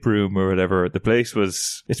escape room or whatever, the place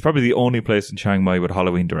it's probably the only place in Chiang Mai with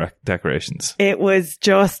Halloween decorations. It was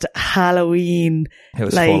just Halloween. It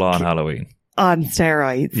was like, full on Halloween. On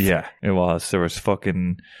steroids. Yeah, it was. There was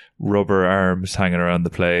fucking rubber arms hanging around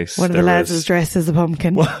the place. One of the lads was dressed as a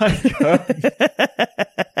pumpkin.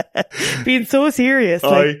 Being so serious.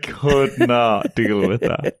 I could not deal with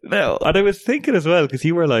that. No. And I was thinking as well, because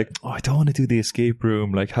you were like, oh, I don't want to do the escape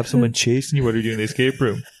room. Like, have someone chasing you while you're doing the escape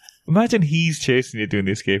room. Imagine he's chasing you doing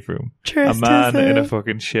the escape room. Dressed a man as in a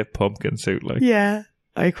fucking shit pumpkin suit. Like, Yeah.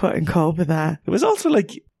 I couldn't cope with that. it was also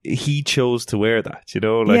like he chose to wear that, you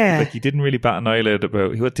know? Like, Yeah. like he didn't really bat an eyelid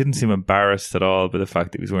about, he didn't seem embarrassed at all by the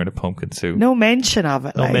fact that he was wearing a pumpkin suit. No mention of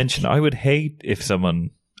it. No like. mention. I would hate if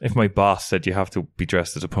my boss said you have to be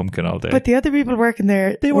dressed as a pumpkin all day. But the other people working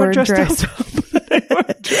there, they weren't weren't dressed dressed. up. They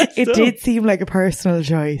weren't dressed It up. did seem like a personal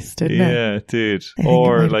choice, didn't it? Yeah, it did. I think it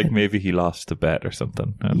Or might have like been. maybe he lost a bet or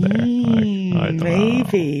something out there. I don't know.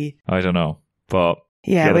 Maybe. I don't know. But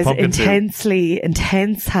Yeah, the it was pumpkin suit-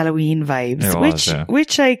 intense Halloween vibes, It was, yeah.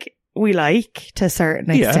 which like we like to a certain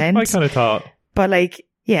extent. I kind of thought, But like,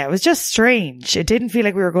 yeah, it was just strange. It didn't feel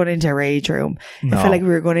like we were going into a rage room. no. It felt like we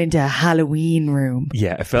were going into a Halloween room.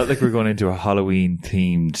 Yeah, it felt like we were going into a Halloween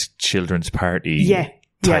themed children's party Yeah,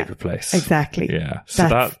 type yeah, of place. exactly. Yeah. So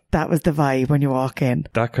that was the vibe when you walk in.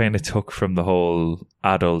 that kind of took from the whole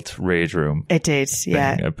adult rage room It did,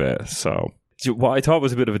 yeah. thing a bit. So what I thought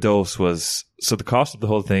was a bit of a dose was, so the cost of the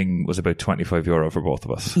whole thing was about €25 for both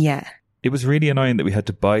of us. Yeah. It was really annoying that we had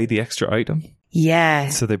to buy the extra item. Yeah.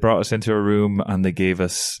 So they brought us into a room and they gave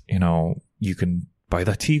us, you know, you can buy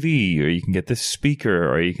that TV or you can get this speaker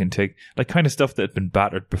or you can take like kind of stuff that had been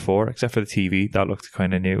battered before, except for the TV. That looked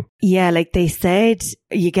kind of new. Yeah, like they said,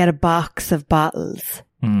 you get a box of bottles,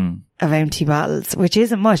 of empty bottles, which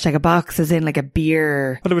isn't much. Like a box is in like a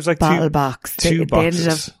beer Well, it was like bottle box. two They ended up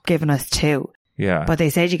boxes. giving us 2. Yeah. But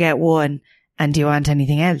they said you get 1 and do you want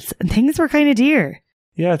anything else? And things were kind of dear.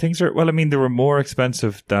 Yeah, things are, well, I mean, they were more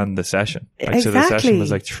expensive than the session. Like, so the Exactly. session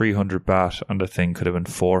was like 300 baht and the thing could have been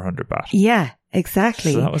 400 baht. Yeah,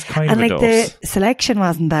 exactly. So that was kind and of a like dose. the selection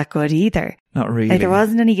wasn't that good either. Not really. Like there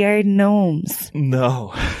wasn't any garden gnomes.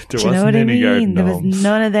 No, there Do you know wasn't what I any mean? garden There was gnomes.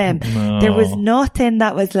 none of them. No. There was nothing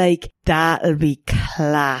that was like, that'll be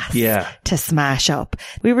class Yeah. to smash up.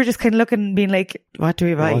 We were just kind of looking and being like, what do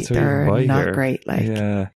we buy? What do we They're buy not here? great. Like,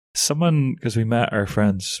 Yeah. Someone, because we met our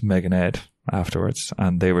friends Meg and Ed afterwards,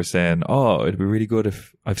 and they were saying, oh, it'd be really good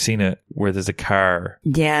if I've seen it where there's a car.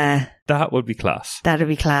 yeah, That would be class. that'd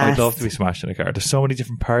be class. I'd love to be smashing a car. There's so many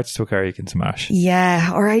different parts to a car you can smash.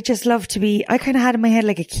 Yeah, or I just love to be, I kind of had in my head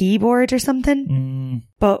like a keyboard or something,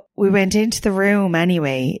 but we went into the room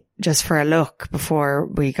anyway, just for a look before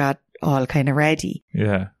we got all kind of ready.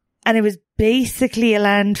 Yeah. And it was basically a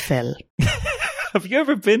landfill. Have you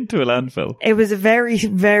ever been to a landfill? It was a very,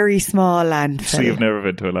 very small landfill. So you've never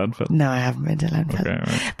been to a landfill? No, I haven't been to a landfill.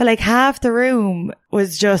 Okay, right. But like half the room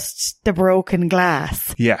was just the broken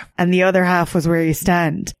glass Yeah. and the other half was where you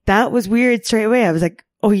stand. That was weird straight away. I was like,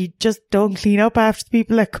 oh, you just don't clean up after the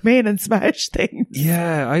people that come in and smash things.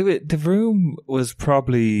 Yeah, the room was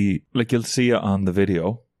probably, like, you'll see it on the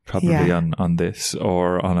video, probably Yeah. on this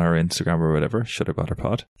or on our Instagram or whatever, Should Have Bought a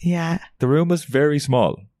Pod. Yeah. The room was very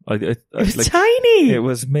small. It was like, tiny. It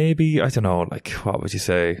was maybe, I don't know, like, what would you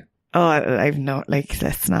say? Oh, I've not, like,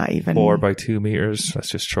 let's not even. 4 by 2 meters. Let's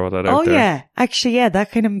just throw that out Oh, there. yeah. Actually, yeah,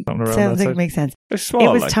 that kind of Something around sounds that like size. it makes sense. It's small.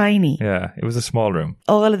 It was like, tiny. Yeah, it was a small room.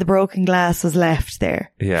 All of the broken glass was left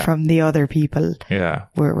there Yeah. from the other people Yeah.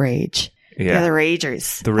 were rage. Yeah. The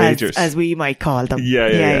ragers. The ragers. As we might call them. Yeah.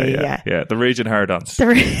 The raging hard-ons. The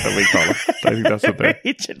that we call them. I think that's what they're...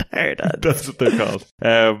 raging hard-ons. That's what they're called.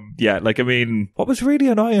 Yeah, like, I mean, what was really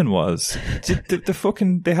annoying was the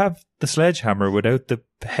fucking, they have the sledgehammer without the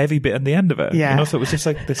heavy bit on the end of it. Yeah. You know, so it was just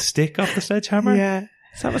like the stick of the sledgehammer. Yeah.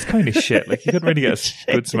 So that was kind of shit. Like, you couldn't really get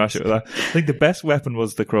a good smash it with that. I think the best weapon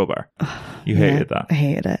was the crowbar. You hated that. I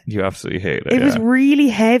hated it. You absolutely hated it. It was really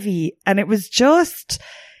heavy and it was just,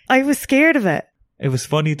 I was scared of it. It was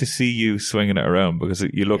funny to see you swinging it around because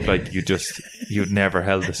you looked like you'd never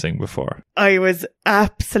held this thing before. I was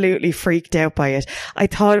absolutely freaked out by it. I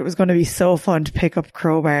thought it was going to be so fun to pick up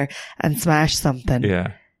crowbar and smash something.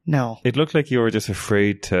 Yeah. No. It looked like you were just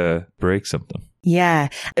afraid to break something. Yeah.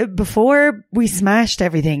 Before we smashed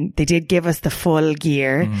everything, they did give us the full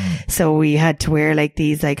gear. So we had to wear like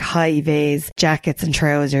these like high vis jackets and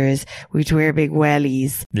trousers. We had to wear big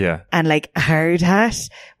wellies Yeah. and like a hard hat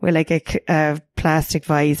with like a plastic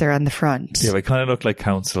visor on the front. Yeah, we kind of looked like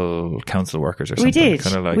council workers or something. We did.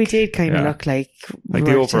 Kind of like, We did kind of yeah. look like Like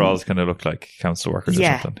the overalls kind of looked like council workers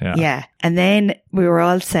or something. Yeah. And then we were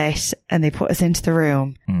all set and they put us into the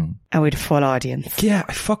room and we had a full audience. Yeah,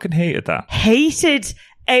 I fucking hated that. Hated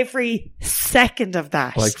every second of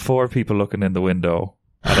that. Like 4 people looking in the window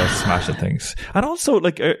at us smashing things. And also,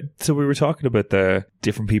 like, so we were talking about the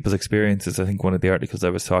different people's experiences. I think one of the articles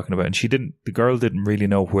I was talking about, and the girl didn't really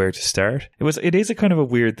know where to start. It is a kind of a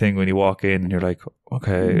weird thing when you walk in and you're like,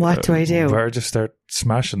 okay, what do I do? Where to start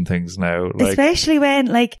smashing things now? Like, especially when,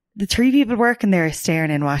 like, the 3 people working there are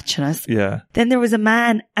staring and watching us. Yeah. Then there was a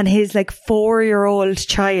man and his, like, 4-year-old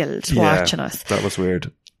child watching us. That was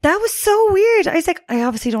weird. That was so weird. I was like, I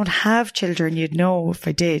obviously don't have children. You'd know if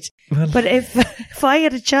I did. Well, but if I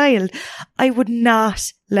had a child, I would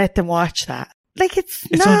not let them watch that. Like, it's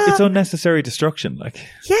unnecessary destruction. Like,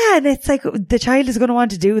 yeah, and it's like the child is going to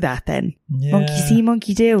want to do that then. Yeah. Monkey see,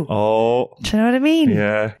 monkey do. Oh. Do you know what I mean?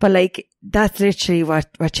 Yeah. But like, that's literally what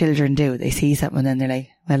children do. They see something and then they're like,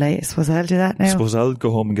 well, I suppose I'll do that now. I suppose I'll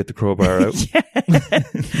go home and get the crowbar out.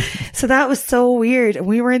 So that was so weird. And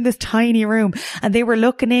we were in this tiny room and they were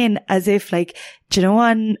looking in as if, like, do you know,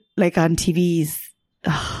 on TVs?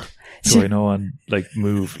 Do I know on, like,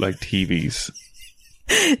 move, like, TVs?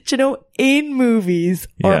 Do you know, in movies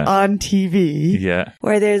or on TV,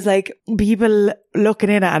 where there's like people looking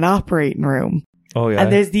in at an operating room. Oh, yeah.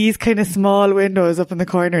 And there's these kind of small windows up in the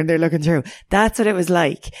corner and they're looking through. That's what it was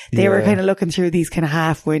like. They were kind of looking through these kind of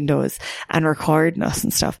half windows and recording us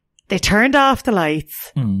and stuff. They turned off the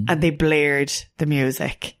lights and they blared the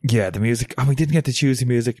music. Yeah, the music. And we didn't get to choose the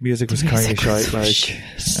music. Music was kind of shite.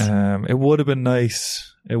 Like, it would have been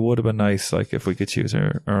nice. It would have been nice, like, if we could choose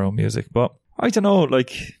our own music. But I don't know,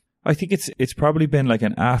 like, I think it's probably been like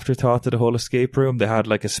an afterthought to the whole escape room. They had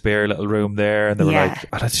like a spare little room there and they were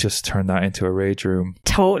like, let's just turn that into a rage room.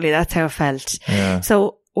 Totally, that's how it felt. Yeah.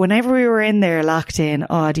 So whenever we were in there, locked in,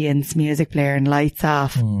 audience, music player and lights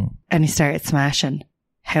off, and you started smashing,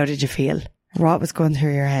 how did you feel? What was going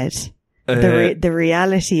through your head? The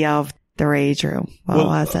reality of the rage room, what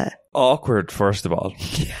was it? Awkward, first of all.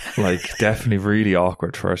 Like, definitely really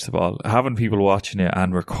awkward, first of all. Having people watching you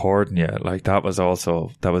and recording you, like, that was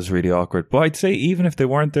really awkward. But I'd say even if they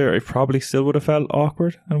weren't there, it probably still would have felt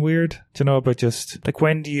awkward and weird. Do you know, but just, like,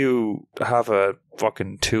 when do you have a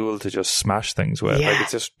fucking tool to just smash things with? Like,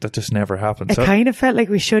 that just never happens. It kind of felt like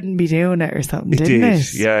we shouldn't be doing it or something, didn't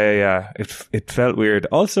it? Yeah. It felt weird.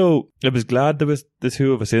 Also, I was glad there was the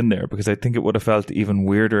 2 of us in there because I think it would have felt even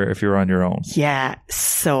weirder if you were on your own. Yeah,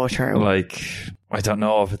 so true. Like, I don't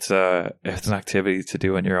know if it's an activity to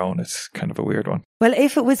do on your own. It's kind of a weird one. Well,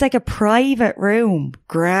 if it was like a private room,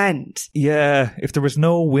 grand. Yeah, if there was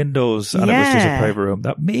no windows and it was just a private room,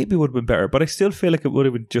 that maybe would have been better. But I still feel like it would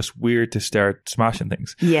have been just weird to start smashing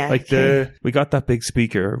things. Yeah. Like we got that big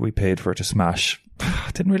speaker we paid for to smash.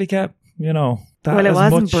 Didn't really get, you know. Well, it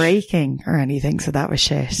wasn't breaking or anything, so that was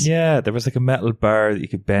shit. Yeah, there was like a metal bar that you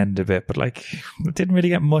could bend a bit, but like, it didn't really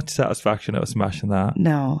get much satisfaction out of smashing that.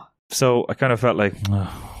 No. So I kind of felt like,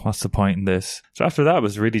 what's the point in this? So after that, it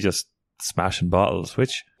was really just smashing bottles,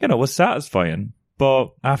 which, you know, was satisfying. But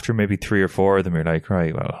after maybe 3 or 4 of them, you're like,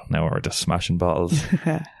 right, well, now we're just smashing bottles.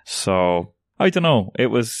 So I don't know. It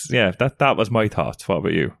was, that was my thoughts. What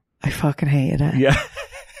about you? I fucking hated it. Yeah.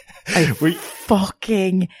 I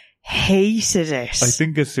fucking hated it. I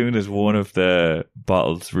think as soon as one of the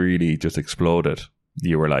bottles really just exploded,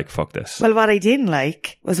 you were like, fuck this. Well, what I didn't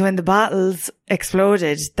like was when the bottles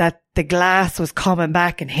exploded, that the glass was coming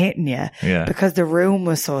back and hitting you because the room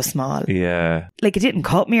was so small. Yeah. Like, it didn't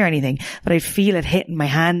cut me or anything, but I'd feel it hitting my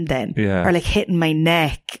hand then. Yeah. Or like hitting my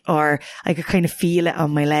neck, or I could kind of feel it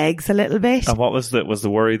on my legs a little bit. And what was the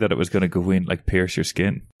worry that it was going to go in, like pierce your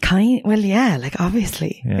skin? Well, yeah, like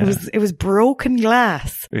obviously. Yeah. It was broken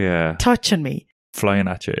glass. Yeah. Touching me. Flying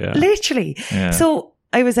at you, yeah. Literally. Yeah. So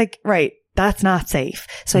I was like, right, that's not safe.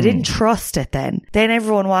 So I didn't trust it then. Then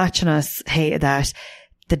everyone watching us hated that.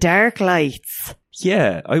 The dark lights.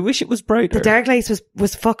 Yeah, I wish it was brighter. The dark lights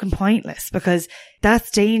was fucking pointless because that's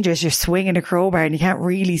dangerous. You're swinging a crowbar and you can't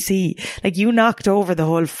really see. Like, you knocked over the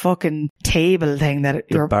whole fucking table thing that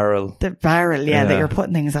the barrel. The barrel, that you're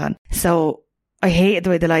putting things on. So I hated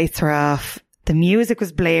the way the lights were off. The music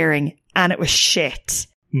was blaring and it was shit.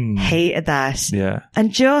 Hated that. Yeah.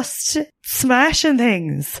 And just smashing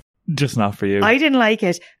things. Just not for you. I didn't like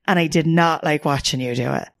it, and I did not like watching you do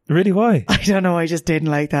it. Really? Why? I don't know. I just didn't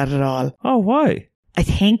like that at all. Oh, why? I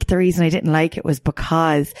think the reason I didn't like it was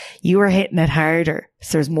because you were hitting it harder,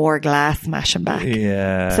 so there's more glass smashing back.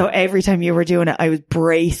 Yeah. So every time you were doing it, I was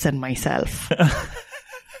bracing myself.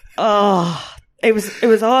 It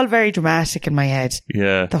was all very dramatic in my head.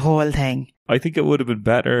 Yeah. The whole thing. I think it would have been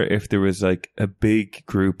better if there was like a big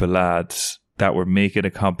group of lads that were making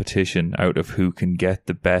a competition out of who can get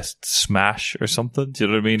the best smash or something. Do you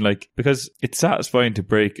know what I mean? Like, because it's satisfying to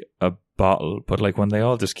break a bottle, but like when they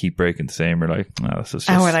all just keep breaking the same, you're like, no, this is just...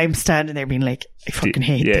 And when I'm standing there being like, I fucking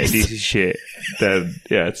hate this. Yeah, this is shit. Then,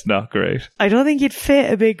 yeah, it's not great. I don't think you'd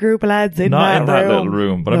fit a big group of lads in not that in that room. little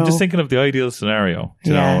room, but I'm just thinking of the ideal scenario.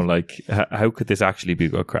 You know, like, how could this actually be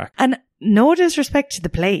good crack? And no disrespect to the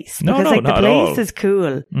place. Because like the place is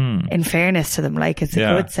cool, in fairness to them. Like, it's a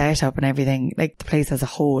good setup and everything. Like, the place as a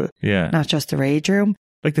whole. Yeah. Not just the rage room.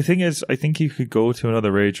 Like, the thing is, I think you could go to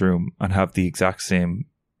another rage room and have the exact same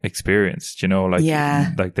experience, you know, like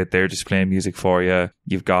that they're just playing music for you.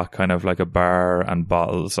 You've got kind of like a bar and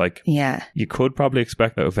bottles. Like, you could probably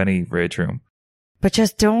expect that of any rage room. But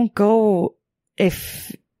just don't go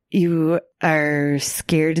if you are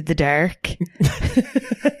scared of the dark.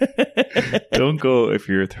 Don't go if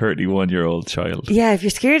you're a 31-year-old child. Yeah, if you're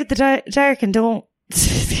scared of the dark and don't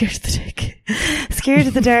scared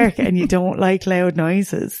of the dark and you don't like loud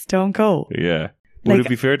noises, don't go. Yeah. Would it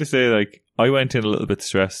be fair to say, like, I went in a little bit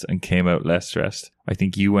stressed and came out less stressed? I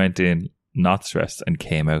think you went in not stressed and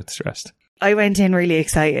came out stressed. I went in really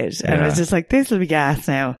excited and I was just like, this will be gas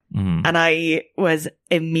now. And I was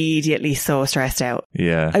immediately so stressed out.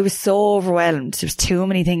 Yeah. I was so overwhelmed. There was too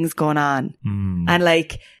many things going on. And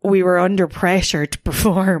like, we were under pressure to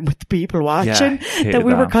perform with the people watching that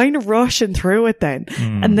we were kind of rushing through it then.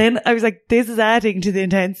 And then I was like, this is adding to the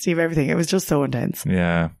intensity of everything. It was just so intense.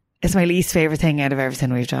 Yeah. It's my least favourite thing out of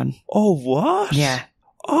everything we've done. Oh, what? Yeah.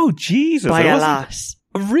 Oh, Jesus. By a lot.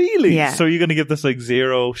 Really? Yeah. So you're going to give this like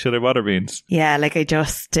 0 should I bother beans? Yeah, like I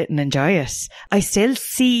just didn't enjoy it. I still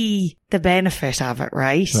see the benefit of it,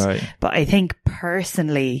 right? But I think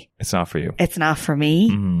personally... It's not for you. It's not for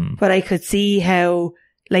me. But I could see how...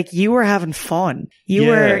 Like, you were having fun. You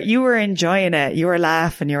were enjoying it. You were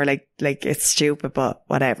laughing. You were like, it's stupid, but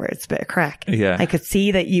whatever. It's a bit of crack. Yeah. I could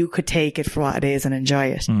see that you could take it for what it is and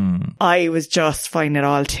enjoy it. I was just finding it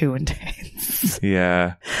all too intense.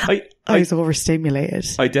 Yeah. I was overstimulated.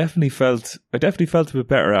 I definitely felt a bit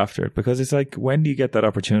better after it, because it's like, when do you get that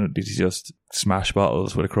opportunity to just smash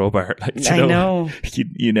bottles with a crowbar? Like, I know.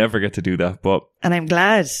 You never get to do that, but... And I'm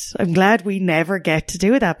glad we never get to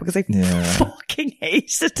do that, because I fucking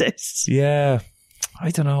hated it. Yeah. I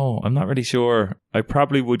don't know. I'm not really sure. I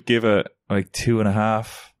probably would give it like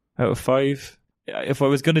 2.5 out of 5. If I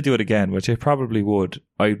was going to do it again, which I probably would,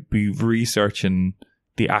 I'd be researching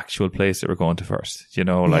the actual place that we're going to first. You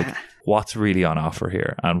know, like, what's really on offer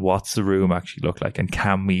here, and what's the room actually look like, and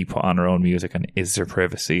can we put on our own music, and is there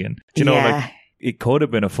privacy? And you know, like, it could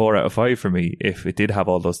have been a 4 out of 5 for me if it did have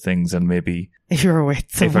all those things, and maybe if you were with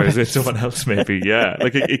someone, if I was with someone else, maybe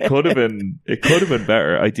like it could have been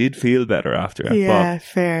better. I did feel better after it. Yeah, but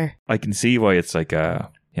fair. I can see why it's like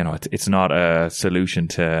it's not a solution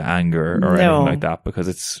to anger or anything like that, because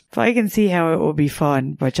it's... But I can see how it would be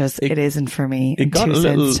fun, but it isn't for me. It got a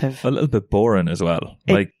little bit boring as well.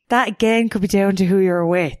 That again could be down to who you're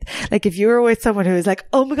with. Like, if you were with someone who was like,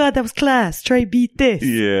 oh my God, that was class, try beat this.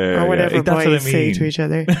 Yeah. Or whatever boys say to each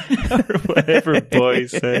other. Or whatever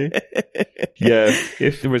boys say. Yeah.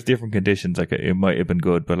 If there was different conditions, like, it might have been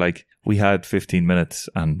good, but like, we had 15 minutes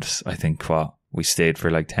and I think we stayed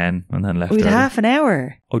for like 10 and then left. We had half an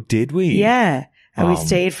hour. Oh, did we? Yeah. And we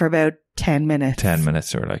stayed for about 10 minutes. 10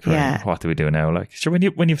 minutes, or like, right, what do we do now? Like, sure,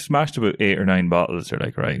 when you've smashed about 8 or 9 bottles, you're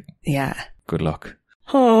like, right. Yeah. Good luck.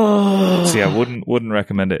 Oh. So yeah, wouldn't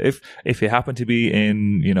recommend it. If you happen to be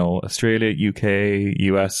in, Australia, UK,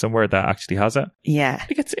 US, somewhere that actually has it. Yeah. I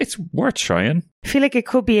think it's worth trying. I feel like it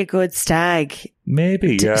could be a good stag.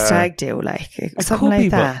 Maybe, yeah. Stag do, like, something like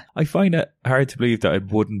that. I find it hard to believe that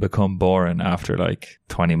it wouldn't become boring after like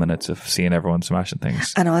 20 minutes of seeing everyone smashing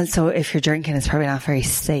things. And also, if you're drinking, it's probably not very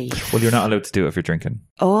safe. Well, you're not allowed to do it if you're drinking.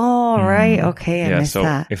 Oh, right. Okay, I missed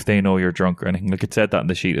that. If they know you're drunk or anything, like it said that in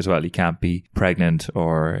the sheet as well, you can't be pregnant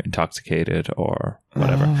or intoxicated or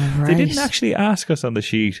whatever. Oh, right. They didn't actually ask us on the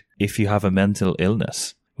sheet if you have a mental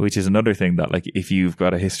illness, which is another thing that, like, if you've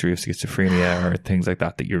got a history of schizophrenia or things like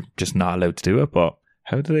that you're just not allowed to do it. But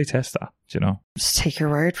how do they test that? Do you know? Just take your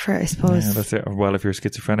word for it, I suppose. Yeah, that's it. Well, if you're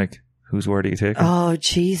schizophrenic, whose word are you taking? Oh,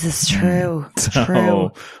 Jesus, true.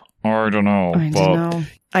 True. I don't know. I don't know.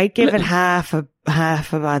 I'd give it half a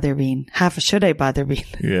bother bean. Half a should I bother bean?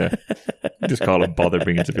 Yeah. Just call them bother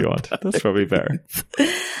beans if you want. That's probably better.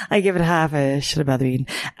 I give it half a should I bother bean.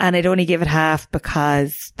 And I'd only give it half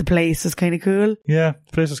because the place was kind of cool. Yeah,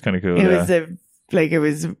 the place was kind of cool. It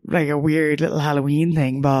was like a weird little Halloween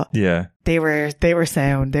thing, but yeah, they were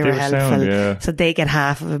sound. They were helpful. Sound, yeah. So they get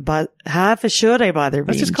half a should I bother bean.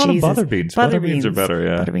 Let's just call them bother beans. Bother beans are better,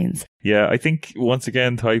 yeah. Bother beans. Yeah, I think once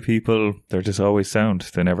again, Thai people, they're just always sound.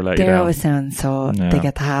 They never let you down. They're always sound, so they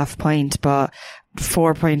get the half point. But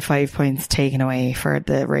 4.5 points taken away for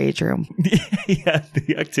the rage room. Yeah,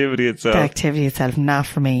 the activity itself. The activity itself, not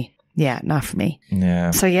for me. Yeah, not for me.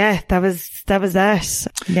 Yeah. So yeah, that was that.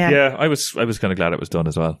 Yeah. Yeah, I was kind of glad it was done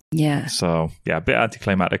as well. Yeah. So yeah, a bit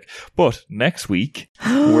anticlimactic. But next week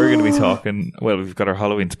we're going to be talking. Well, we've got our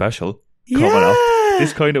Halloween special coming up.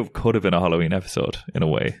 This kind of could have been a Halloween episode in a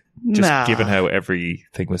way, just given how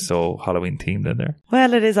everything was so Halloween themed in there.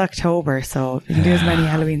 Well, it is October, so you can do as many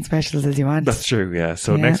Halloween specials as you want. That's true. Yeah.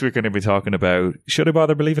 So next week we're going to be talking about should I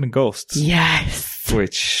bother believing in ghosts? Yes.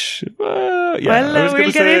 Which, we'll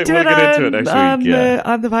get into it next week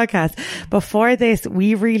on the podcast. Before this,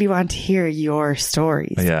 we really want to hear your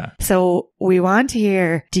stories. Yeah. So we want to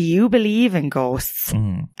hear, do you believe in ghosts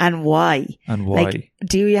and why? And why? Like,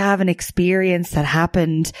 do you have an experience that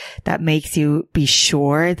happened that makes you be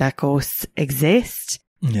sure that ghosts exist?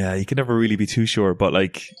 Yeah, you can never really be too sure, but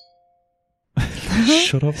like,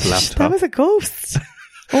 shut up, laptop. That was a ghost.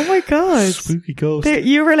 Oh my God. Spooky ghost.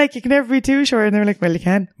 You were like, you can never be too sure. And they were like, well, you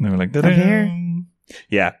can. And they were like, I'm here.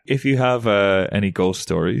 Yeah. If you have any ghost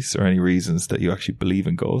stories or any reasons that you actually believe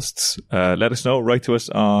in ghosts, let us know. Write to us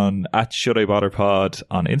on @ShouldIBotherPod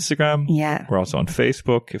on Instagram. Yeah. We're also on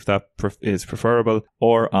Facebook, if that is preferable,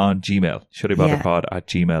 or on Gmail,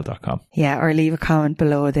 ShouldIBotherPod@gmail.com. Yeah. Or leave a comment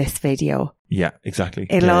below this video. Yeah, exactly.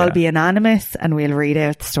 It'll all be anonymous and we'll read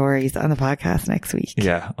out the stories on the podcast next week.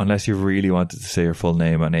 Yeah, unless you really wanted to say your full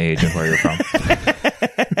name and age and where you're from.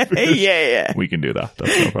 Yeah. We can do that.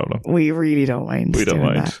 That's no problem. We really don't mind. We don't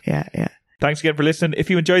mind. That. Yeah. Thanks again for listening. If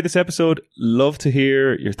you enjoyed this episode, love to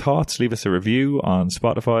hear your thoughts. Leave us a review on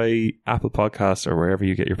Spotify, Apple Podcasts, or wherever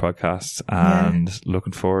you get your podcasts. And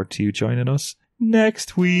looking forward to you joining us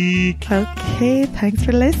next week. Okay, thanks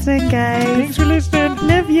for listening, guys. Thanks for listening.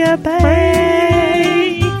 Love you.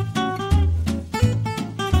 Bye.